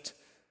conflict.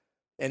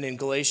 And in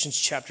Galatians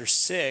chapter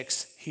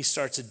 6, he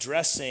starts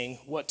addressing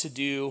what to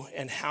do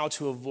and how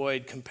to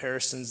avoid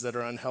comparisons that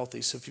are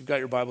unhealthy. So if you've got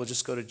your Bible,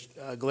 just go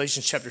to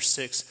Galatians chapter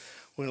 6.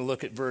 We're going to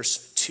look at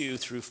verse 2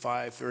 through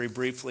 5 very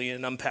briefly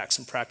and unpack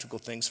some practical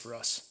things for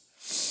us.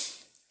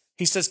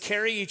 He says,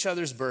 carry each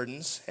other's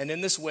burdens, and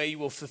in this way you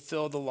will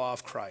fulfill the law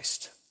of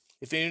Christ.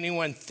 If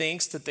anyone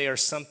thinks that they are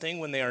something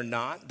when they are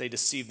not, they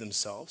deceive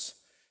themselves.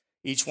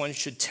 Each one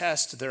should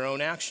test their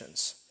own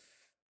actions.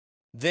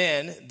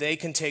 Then they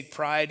can take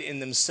pride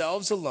in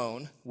themselves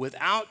alone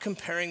without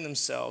comparing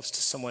themselves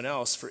to someone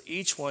else, for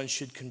each one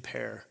should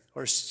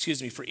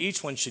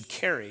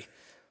carry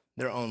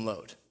their own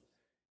load.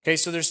 Okay,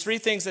 so there's 3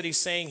 things that he's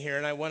saying here,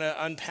 and I want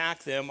to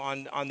unpack them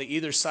on the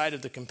either side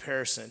of the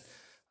comparison,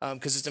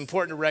 because it's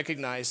important to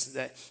recognize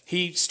that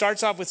he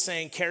starts off with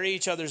saying, carry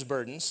each other's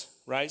burdens,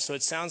 right? So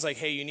it sounds like,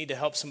 hey, you need to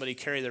help somebody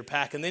carry their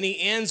pack. And then he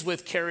ends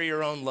with carry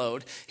your own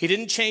load. He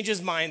didn't change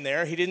his mind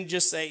there. He didn't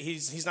just say,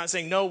 he's not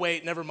saying, no,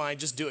 wait, never mind,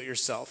 just do it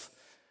yourself.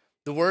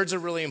 The words are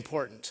really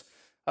important.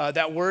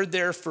 That word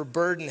there for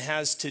burden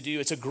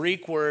it's a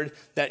Greek word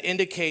that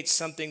indicates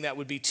something that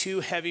would be too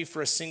heavy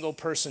for a single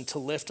person to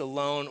lift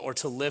alone or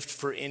to lift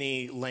for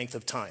any length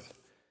of time.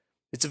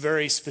 It's a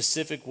very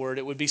specific word.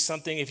 It would be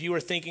something, if you were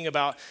thinking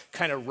about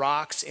kind of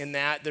rocks in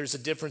that, there's a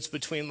difference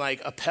between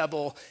like a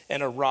pebble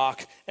and a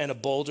rock and a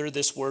boulder.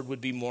 This word would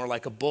be more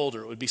like a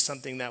boulder. It would be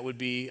something that would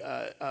be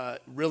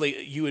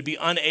really, you would be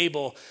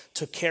unable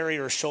to carry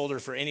or shoulder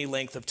for any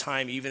length of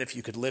time, even if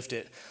you could lift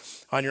it.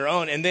 on your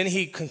own. And then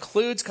he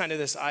concludes kind of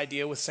this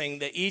idea with saying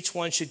that each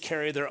one should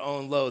carry their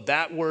own load.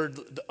 That word,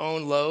 the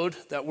own load,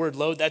 that word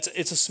load,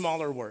 it's a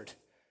smaller word.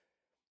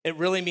 It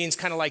really means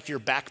kind of like your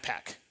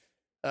backpack.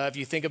 If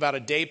you think about a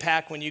day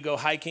pack when you go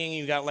hiking,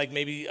 you got like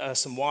maybe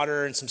some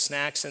water and some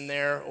snacks in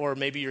there, or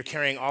maybe you're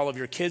carrying all of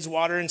your kids'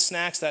 water and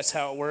snacks. That's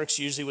how it works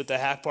usually with the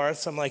Hack Bar.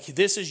 So I'm like,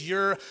 this is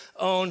your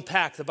own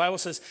pack. The Bible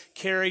says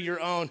carry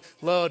your own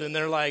load. And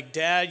they're like,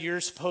 Dad,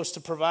 you're supposed to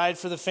provide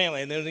for the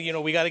family. And then,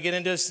 we got to get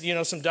into,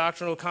 some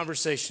doctrinal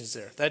conversations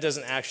there. That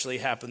doesn't actually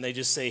happen. They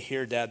just say,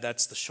 here, Dad,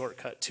 that's the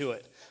shortcut to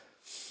it.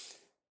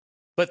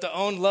 But the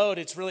own load,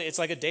 it's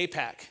like a day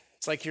pack.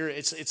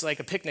 It's like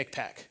a picnic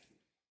pack.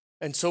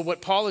 And so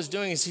what Paul is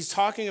doing is he's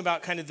talking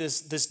about kind of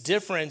this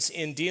difference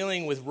in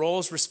dealing with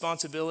roles,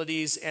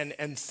 responsibilities,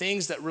 and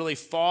things that really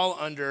fall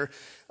under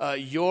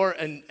your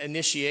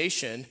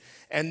initiation.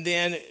 And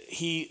then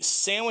he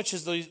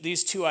sandwiches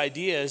these two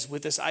ideas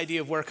with this idea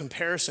of where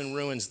comparison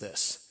ruins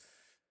this.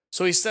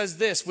 So he says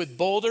this, with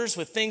boulders,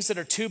 with things that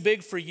are too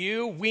big for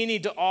you, we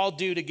need to all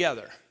do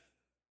together.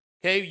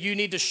 Okay, you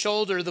need to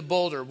shoulder the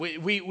boulder.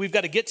 We've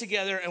got to get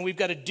together and we've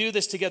got to do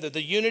this together.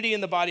 The unity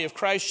in the body of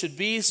Christ should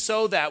be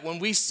so that when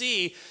we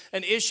see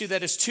an issue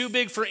that is too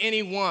big for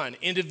any one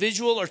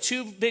individual or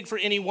too big for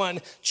any one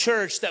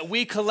church, that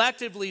we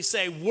collectively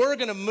say, we're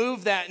going to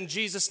move that in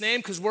Jesus' name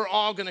because we're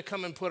all going to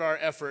come and put our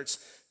efforts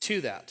to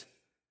that.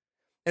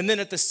 And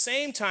then at the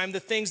same time, the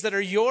things that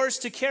are yours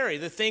to carry,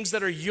 the things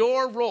that are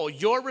your role,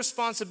 your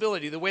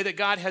responsibility, the way that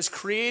God has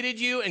created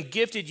you and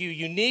gifted you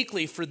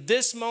uniquely for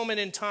this moment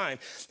in time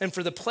and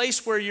for the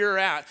place where you're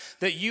at,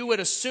 that you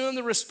would assume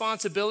the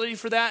responsibility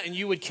for that and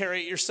you would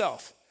carry it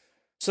yourself.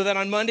 So that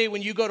on Monday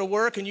when you go to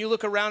work and you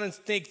look around and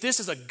think, this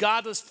is a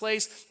godless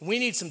place, we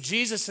need some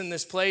Jesus in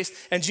this place,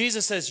 and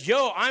Jesus says,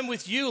 yo, I'm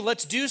with you,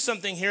 let's do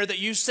something here, that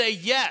you say,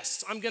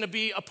 yes, I'm going to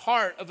be a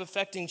part of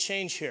affecting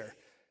change here.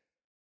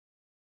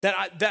 That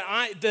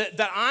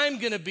I'm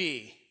going to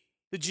be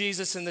the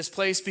Jesus in this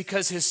place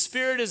because his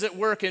Spirit is at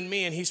work in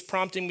me and he's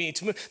prompting me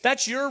to move.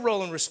 That's your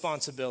role and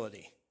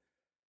responsibility.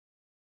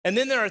 And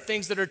then there are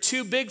things that are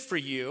too big for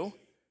you,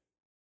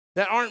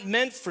 that aren't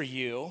meant for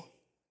you,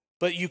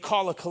 but you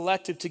call a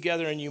collective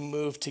together and you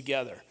move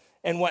together.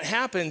 And what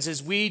happens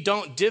is we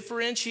don't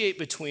differentiate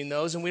between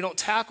those and we don't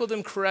tackle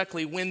them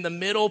correctly when the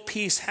middle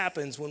piece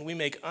happens, when we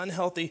make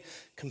unhealthy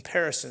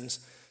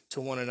comparisons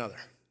to one another.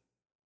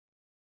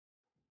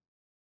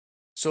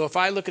 So if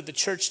I look at the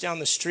church down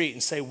the street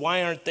and say,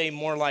 why aren't they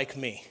more like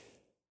me?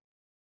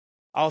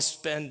 I'll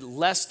spend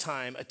less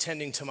time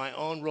attending to my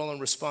own role and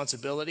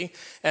responsibility,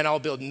 and I'll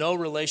build no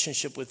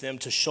relationship with them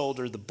to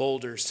shoulder the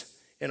boulders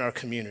in our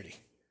community.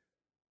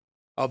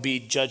 I'll be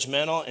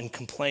judgmental and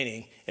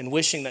complaining and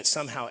wishing that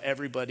somehow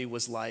everybody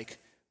was like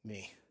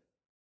me.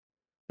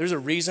 There's a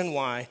reason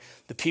why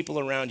the people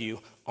around you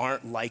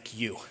aren't like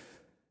you.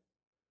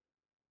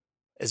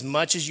 As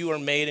much as you are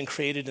made and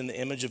created in the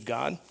image of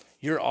God,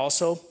 you're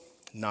also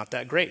not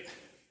that great,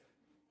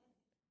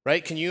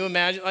 right? Can you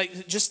imagine,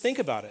 just think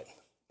about it.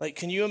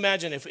 Can you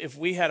imagine if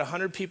we had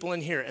 100 people in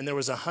here and there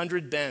was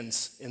 100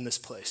 Bens in this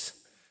place?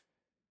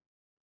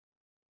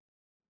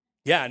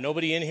 Yeah,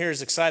 nobody in here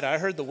is excited. I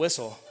heard the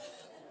whistle.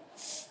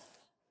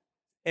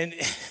 And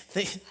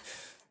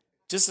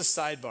just a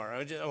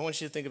sidebar, I want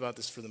you to think about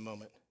this for the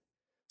moment.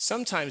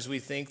 Sometimes we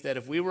think that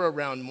if we were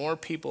around more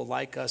people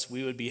like us,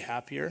 we would be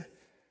happier.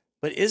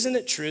 But isn't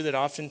it true that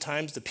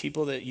oftentimes the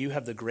people that you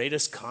have the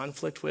greatest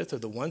conflict with are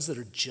the ones that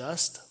are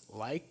just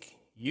like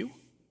you?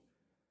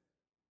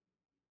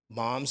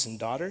 Moms and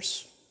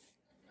daughters?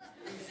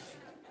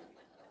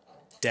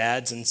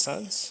 Dads and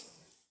sons?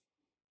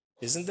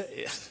 Isn't that?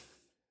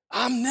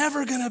 I'm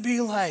never going to be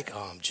like,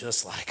 I'm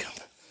just like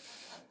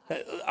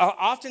them.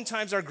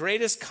 Oftentimes our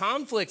greatest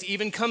conflict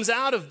even comes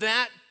out of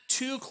that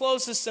too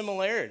close a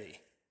similarity.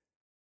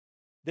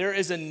 There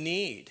is a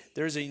need.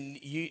 There's a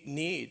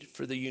need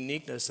for the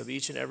uniqueness of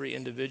each and every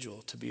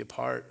individual to be a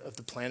part of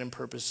the plan and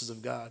purposes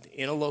of God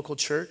in a local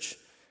church,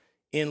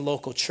 in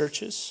local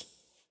churches,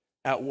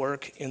 at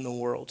work in the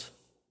world.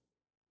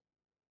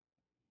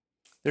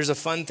 There's a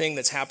fun thing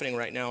that's happening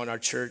right now in our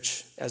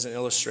church as an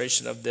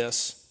illustration of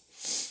this.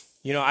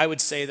 I would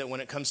say that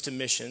when it comes to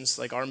missions,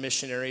 like our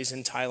missionaries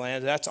in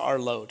Thailand, that's our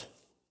load,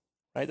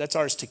 right? That's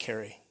ours to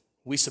carry.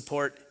 We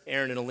support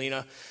Aaron and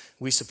Alina.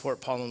 We support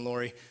Paul and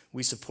Lori.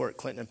 We support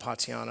Clinton and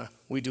Tatiana.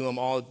 We do them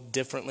all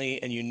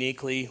differently and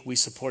uniquely. We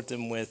support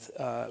them with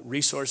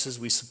resources.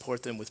 We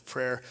support them with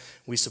prayer.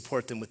 We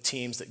support them with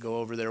teams that go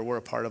over there. We're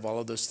a part of all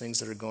of those things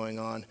that are going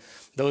on.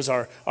 Those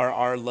are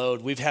our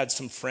load. We've had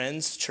some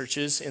friends,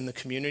 churches in the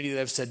community that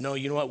have said, no,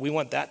 you know what? We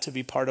want that to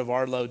be part of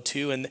our load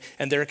too. And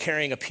they're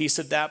carrying a piece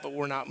of that, but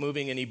we're not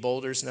moving any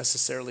boulders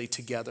necessarily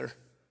together.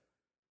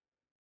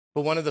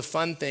 But one of the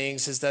fun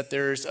things is that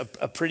there's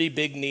a pretty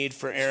big need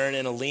for Aaron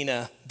and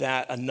Alina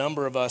that a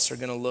number of us are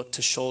going to look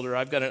to shoulder.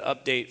 I've got an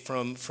update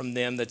from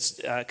them that's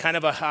kind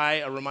of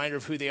a reminder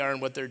of who they are and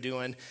what they're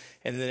doing,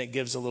 and then it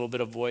gives a little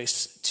bit of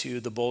voice to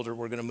the boulder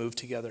we're going to move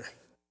together.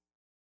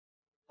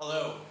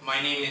 Hello,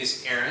 my name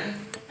is Aaron,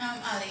 I'm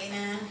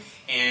Alina.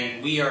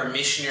 and we are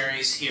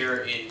missionaries here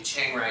in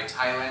Chiang Rai,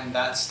 Thailand.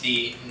 That's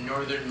the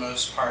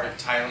northernmost part of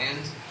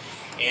Thailand.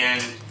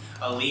 And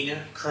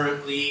Alina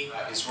currently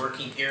is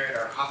working here at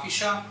our coffee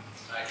shop.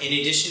 In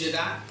addition to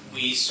that,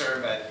 we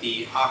serve at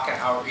the Aka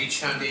Outreach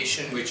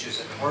Foundation, which is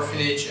an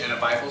orphanage and a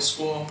Bible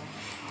school.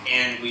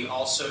 And we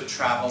also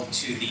travel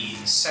to the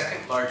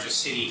second largest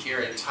city here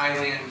in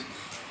Thailand,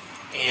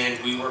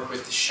 and we work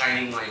with the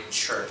Shining Light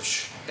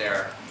Church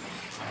there.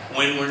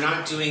 When we're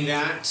not doing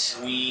that,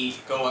 we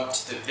go up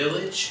to the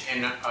village,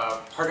 and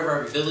part of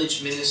our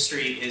village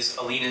ministry is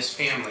Alina's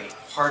family.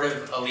 Part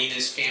of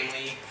Alina's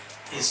family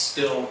is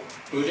still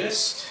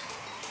Buddhist,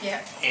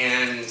 Yeah.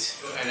 and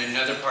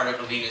another part of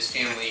Alina's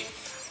family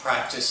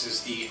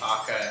practices the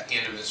Aka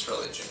animist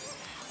religion.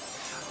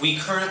 We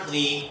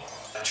currently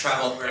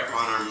travel on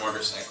our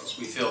motorcycles.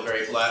 We feel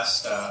very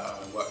blessed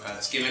what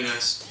God's given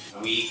us.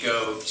 We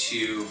go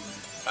to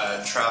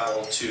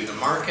travel to the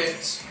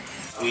markets.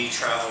 We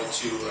travel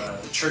to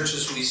the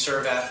churches we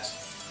serve at.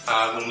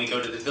 When we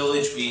go to the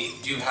village, we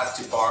do have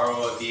to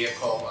borrow a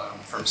vehicle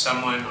from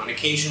someone. On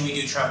occasion, we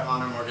do travel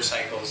on our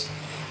motorcycles.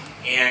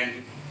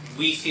 And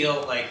we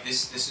feel like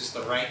this is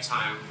the right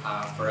time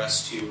for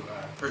us to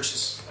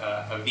purchase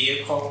a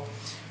vehicle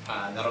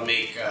that'll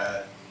make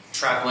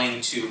traveling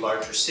to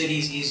larger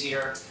cities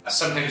easier.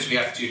 Sometimes we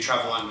have to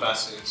travel on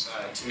buses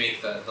to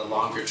make the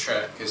longer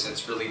trip because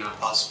it's really not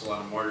possible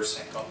on a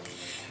motorcycle.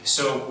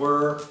 So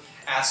we're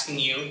asking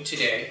you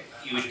today,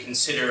 you would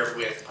consider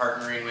with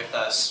partnering with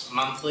us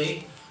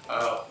monthly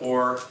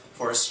or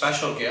for a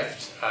special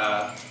gift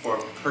for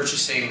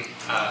purchasing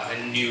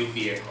a new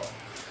vehicle.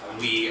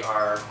 We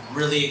are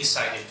really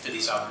excited for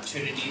these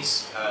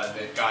opportunities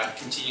that God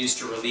continues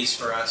to release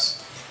for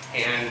us,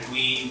 and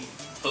we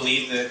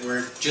believe that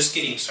we're just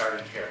getting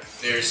started here.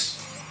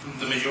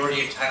 The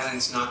majority of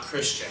Thailand's not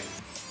Christian,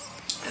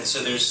 and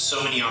so there's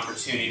so many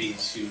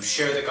opportunities to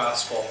share the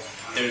gospel.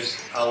 There's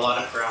a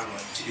lot of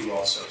groundwork to do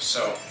also.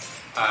 So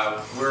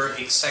we're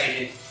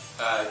excited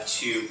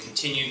to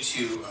continue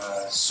to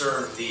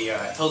serve the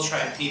Hill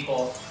Tribe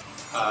people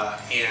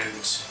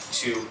and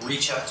to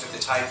reach out to the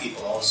Thai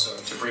people also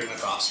to bring the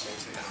gospel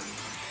to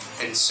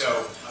them. And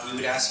so we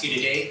would ask you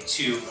today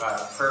to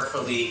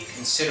prayerfully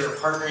consider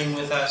partnering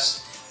with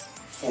us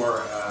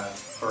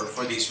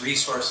for these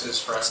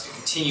resources, for us to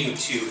continue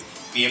to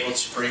be able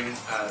to bring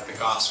the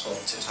gospel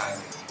to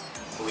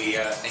Thailand. We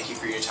thank you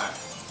for your time.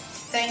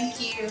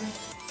 Thank you.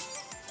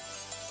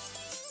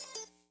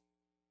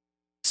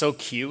 So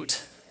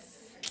cute.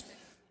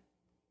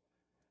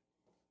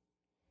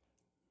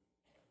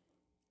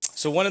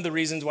 So one of the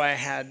reasons why I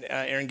had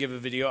Aaron give a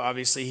video,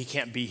 obviously he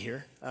can't be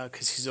here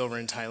because he's over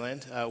in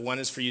Thailand. One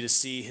is for you to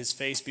see his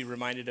face, be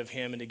reminded of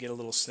him, and to get a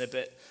little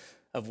snippet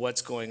of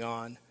what's going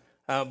on.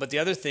 But the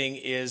other thing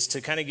is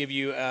to kind of give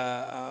you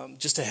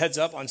just a heads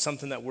up on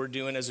something that we're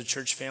doing as a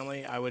church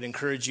family. I would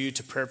encourage you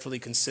to prayerfully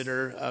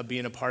consider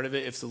being a part of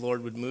it if the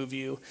Lord would move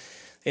you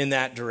in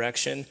that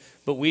direction.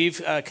 But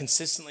we've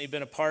consistently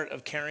been a part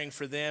of caring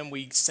for them.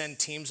 We send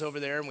teams over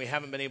there, and we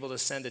haven't been able to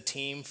send a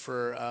team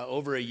for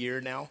over a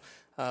year now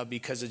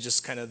because of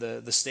just kind of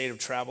the state of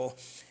travel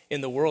in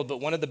the world. But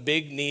one of the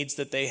big needs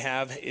that they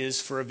have is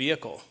for a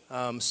vehicle.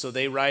 So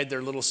they ride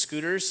their little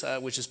scooters,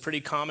 which is pretty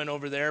common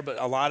over there. But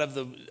a lot of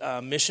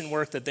the mission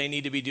work that they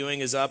need to be doing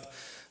is up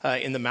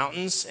in the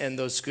mountains, and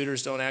those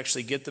scooters don't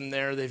actually get them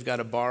there. They've got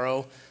to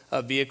borrow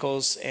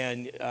vehicles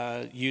and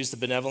use the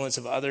benevolence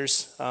of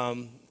others.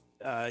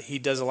 He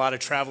does a lot of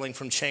traveling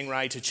from Chiang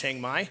Rai to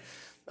Chiang Mai.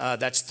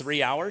 That's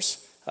 3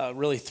 hours.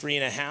 Really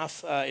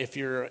 3.5 if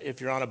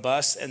you're on a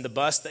bus. And the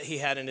bus that he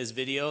had in his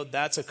video,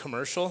 that's a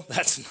commercial.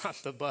 That's not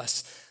the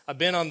bus. I've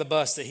been on the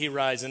bus that he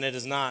rides, and it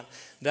is not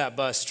that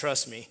bus,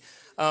 trust me.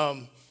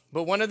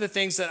 But one of the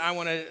things that I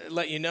want to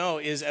let you know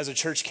is, as a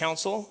church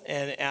council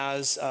and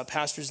as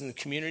pastors in the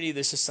community,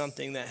 this is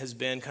something that has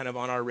been kind of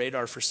on our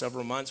radar for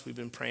several months. We've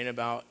been praying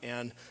about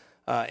and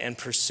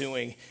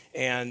pursuing.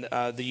 And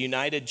the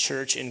United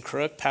Church in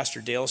Crook, Pastor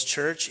Dale's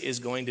church, is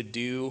going to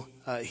do,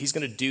 he's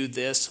going to do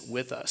this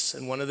with us.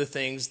 And one of the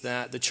things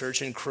that the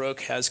church in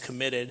Crook has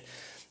committed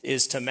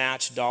is to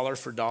match dollar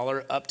for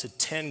dollar up to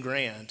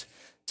 $10,000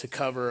 to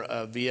cover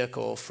a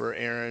vehicle for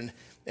Aaron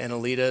and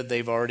Alita.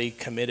 They've already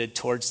committed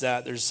towards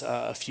that. There's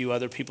a few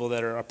other people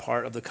that are a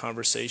part of the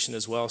conversation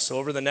as well. So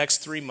over the next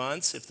 3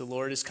 months, if the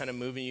Lord is kind of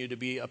moving you to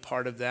be a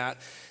part of that,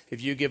 if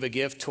you give a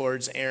gift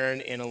towards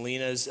Aaron and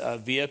Alina's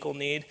vehicle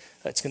need,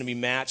 it's going to be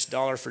matched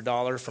dollar for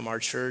dollar from our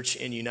church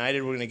in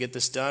United. We're going to get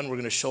this done. We're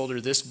going to shoulder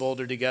this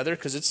boulder together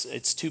because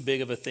it's too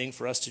big of a thing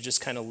for us to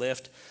just kind of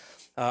lift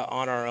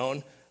on our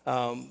own.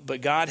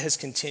 But God has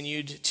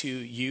continued to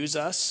use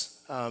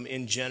us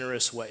in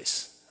generous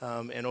ways.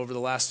 And over the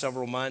last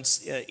several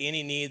months,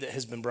 any need that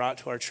has been brought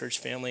to our church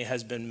family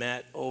has been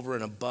met over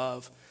and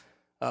above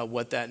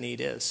what that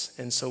need is.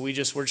 And so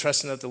we're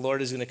trusting that the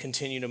Lord is going to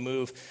continue to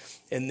move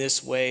in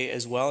this way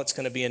as well. It's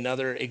going to be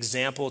another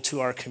example to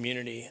our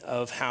community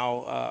of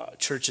how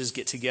churches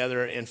get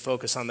together and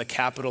focus on the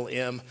capital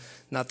M,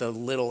 not the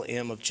little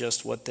m of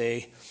just what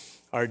they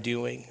are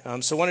doing.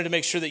 So I wanted to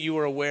make sure that you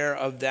were aware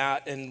of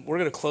that. And we're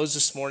going to close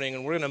this morning,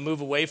 and we're going to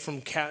move away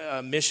from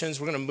missions.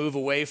 We're going to move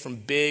away from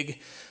big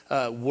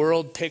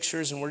world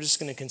pictures, and we're just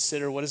going to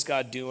consider what is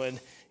God doing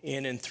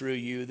in and through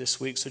you this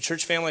week. So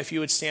church family, if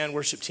you would stand,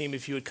 worship team,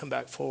 if you would come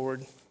back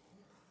forward.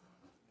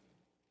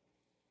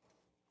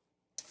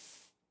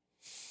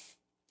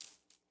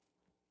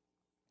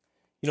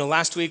 You know,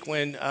 last week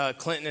when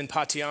Clinton and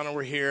Tatiana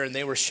were here and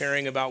they were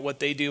sharing about what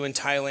they do in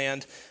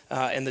Thailand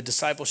and the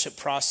discipleship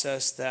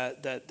process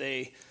that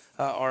they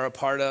are a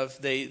part of,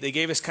 they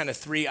gave us kind of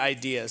three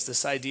ideas.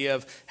 This idea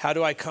of how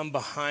do I come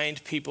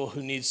behind people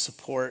who need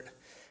support?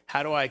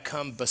 How do I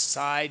come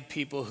beside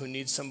people who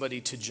need somebody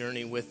to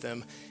journey with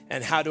them?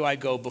 And how do I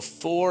go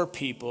before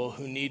people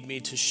who need me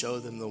to show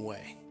them the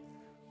way?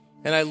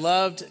 And I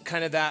loved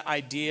kind of that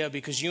idea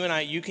because you and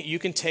I, you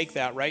can take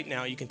that right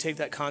now. You can take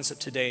that concept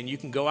today and you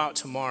can go out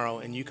tomorrow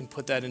and you can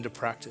put that into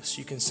practice.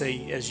 You can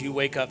say, as you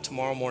wake up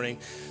tomorrow morning,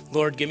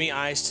 Lord, give me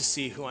eyes to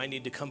see who I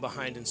need to come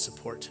behind and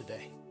support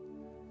today.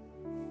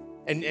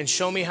 And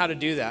show me how to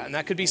do that. And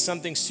that could be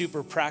something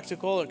super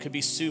practical. It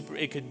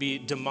could be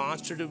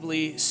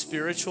demonstratively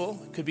spiritual.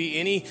 It could be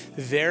any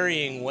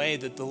varying way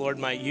that the Lord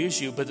might use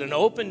you, but an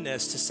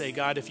openness to say,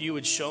 God, if you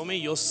would show me,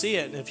 you'll see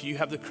it. And if you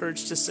have the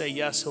courage to say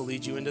yes, he'll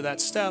lead you into that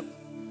step.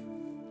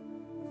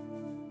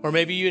 Or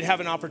maybe you'd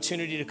have an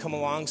opportunity to come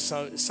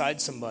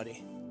alongside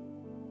somebody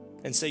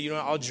and say, you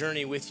know, I'll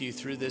journey with you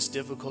through this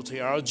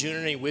difficulty, or I'll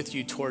journey with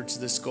you towards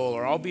this goal,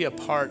 or I'll be a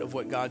part of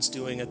what God's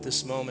doing at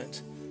this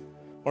moment.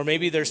 Or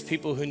maybe there's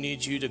people who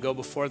need you to go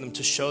before them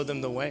to show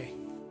them the way.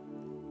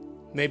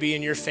 Maybe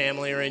in your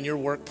family or in your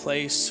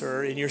workplace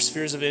or in your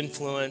spheres of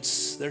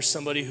influence, there's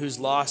somebody who's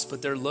lost,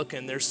 but they're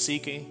looking, they're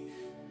seeking.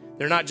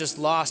 They're not just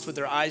lost with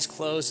their eyes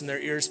closed and their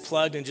ears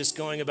plugged and just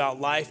going about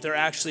life. They're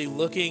actually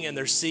looking and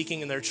they're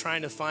seeking and they're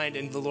trying to find,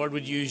 and the Lord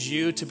would use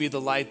you to be the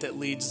light that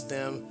leads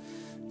them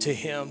to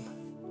him.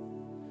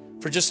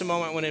 For just a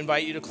moment, I want to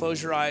invite you to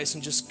close your eyes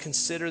and just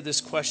consider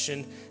this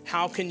question.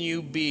 How can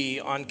you be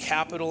on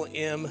capital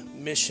M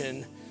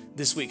mission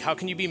this week? How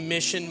can you be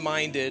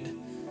mission-minded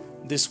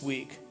this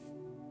week?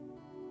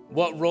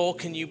 What role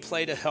can you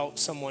play to help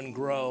someone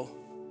grow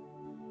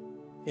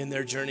in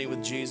their journey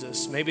with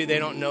Jesus? Maybe they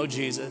don't know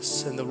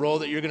Jesus, and the role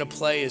that you're going to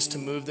play is to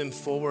move them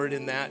forward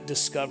in that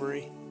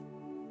discovery.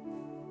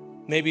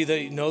 Maybe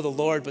they know the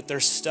Lord, but they're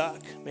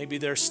stuck. Maybe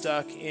they're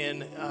stuck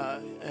in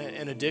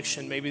an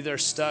addiction. Maybe they're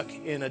stuck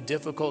in a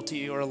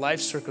difficulty or a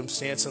life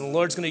circumstance. And the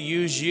Lord's going to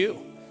use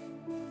you,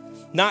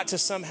 not to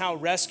somehow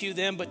rescue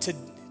them, but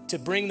to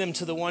bring them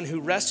to the one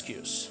who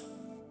rescues.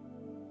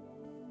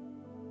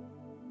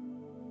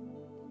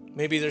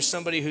 Maybe there's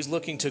somebody who's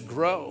looking to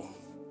grow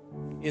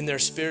in their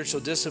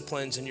spiritual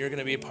disciplines, and you're going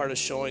to be a part of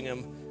showing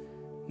them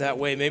that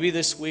way. Maybe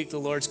this week the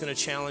Lord's going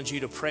to challenge you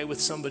to pray with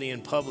somebody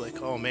in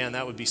public. Oh man,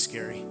 that would be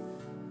scary.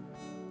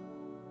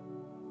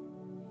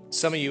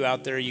 Some of you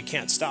out there, you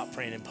can't stop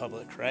praying in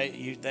public, right?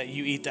 You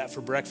eat that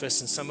for breakfast,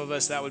 and some of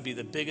us, that would be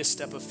the biggest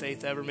step of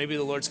faith ever. Maybe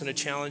the Lord's going to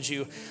challenge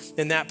you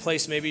in that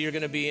place. Maybe you're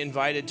going to be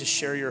invited to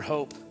share your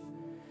hope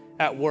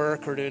at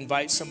work, or to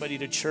invite somebody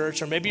to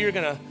church, or maybe you're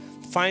going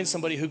to find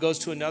somebody who goes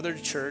to another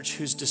church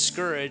who's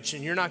discouraged,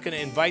 and you're not going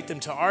to invite them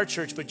to our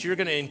church, but you're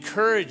going to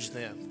encourage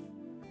them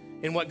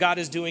in what God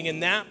is doing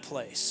in that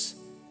place,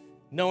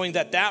 knowing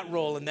that that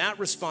role and that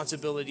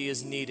responsibility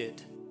is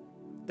needed,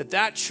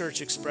 that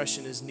church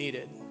expression is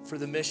needed for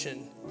the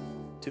mission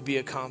to be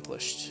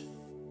accomplished.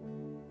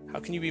 How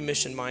can you be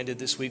mission-minded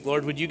this week?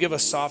 Lord, would you give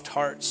us soft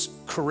hearts,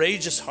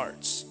 courageous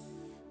hearts?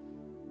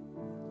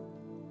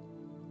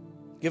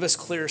 Give us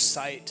clear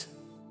sight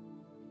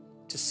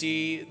to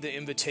see the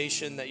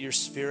invitation that your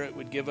Spirit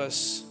would give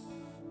us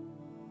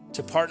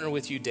to partner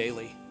with you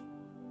daily.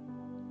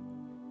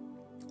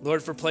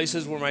 Lord, for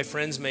places where my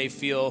friends may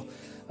feel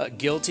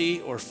guilty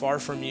or far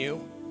from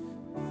you,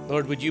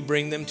 Lord, would you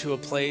bring them to a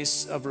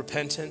place of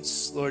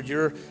repentance? Lord,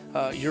 your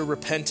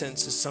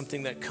repentance is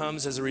something that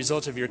comes as a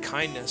result of your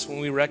kindness, when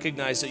we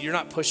recognize that you're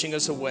not pushing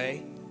us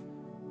away,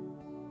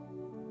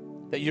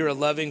 that you're a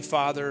loving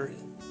Father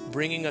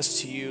bringing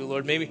us to you.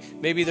 Lord,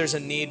 maybe there's a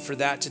need for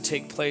that to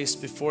take place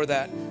before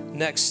that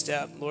next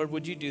step. Lord,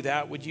 would you do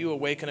that? Would you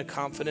awaken a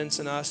confidence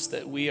in us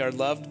that we are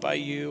loved by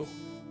you,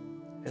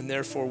 and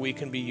therefore we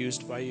can be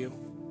used by you?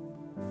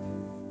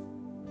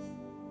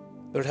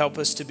 Lord, help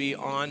us to be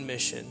on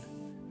mission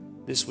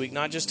this week,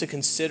 not just to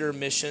consider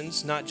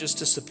missions, not just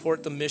to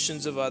support the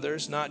missions of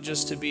others, not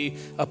just to be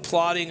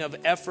applauding of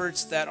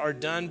efforts that are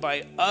done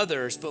by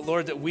others, but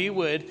Lord, that we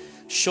would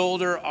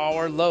shoulder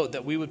our load,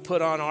 that we would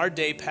put on our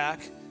day pack,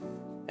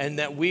 and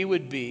that we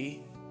would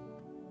be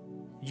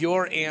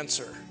your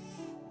answer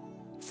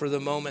for the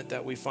moment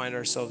that we find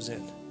ourselves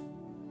in.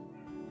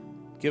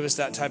 Give us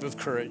that type of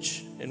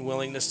courage and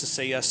willingness to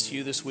say yes to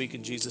you this week,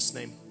 in Jesus'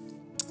 name.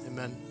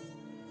 Amen.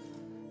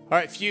 All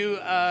right, a few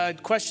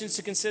questions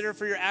to consider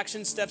for your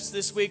action steps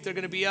this week. They're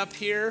going to be up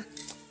here.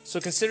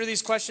 So consider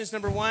these questions.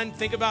 Number one,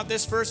 think about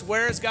this first.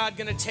 Where is God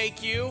going to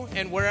take you?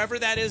 And wherever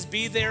that is,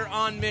 be there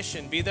on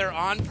mission. Be there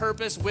on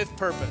purpose, with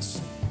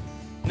purpose.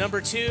 Number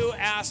two,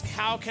 ask,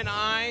 how can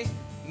I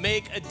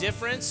make a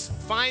difference,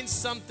 find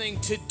something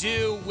to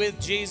do with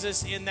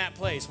Jesus in that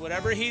place.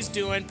 Whatever he's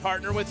doing,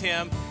 partner with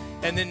him.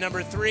 And then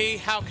number 3,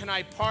 how can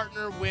I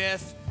partner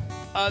with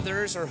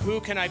others, or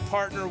who can I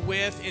partner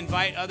with,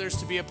 invite others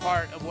to be a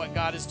part of what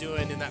God is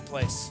doing in that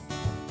place?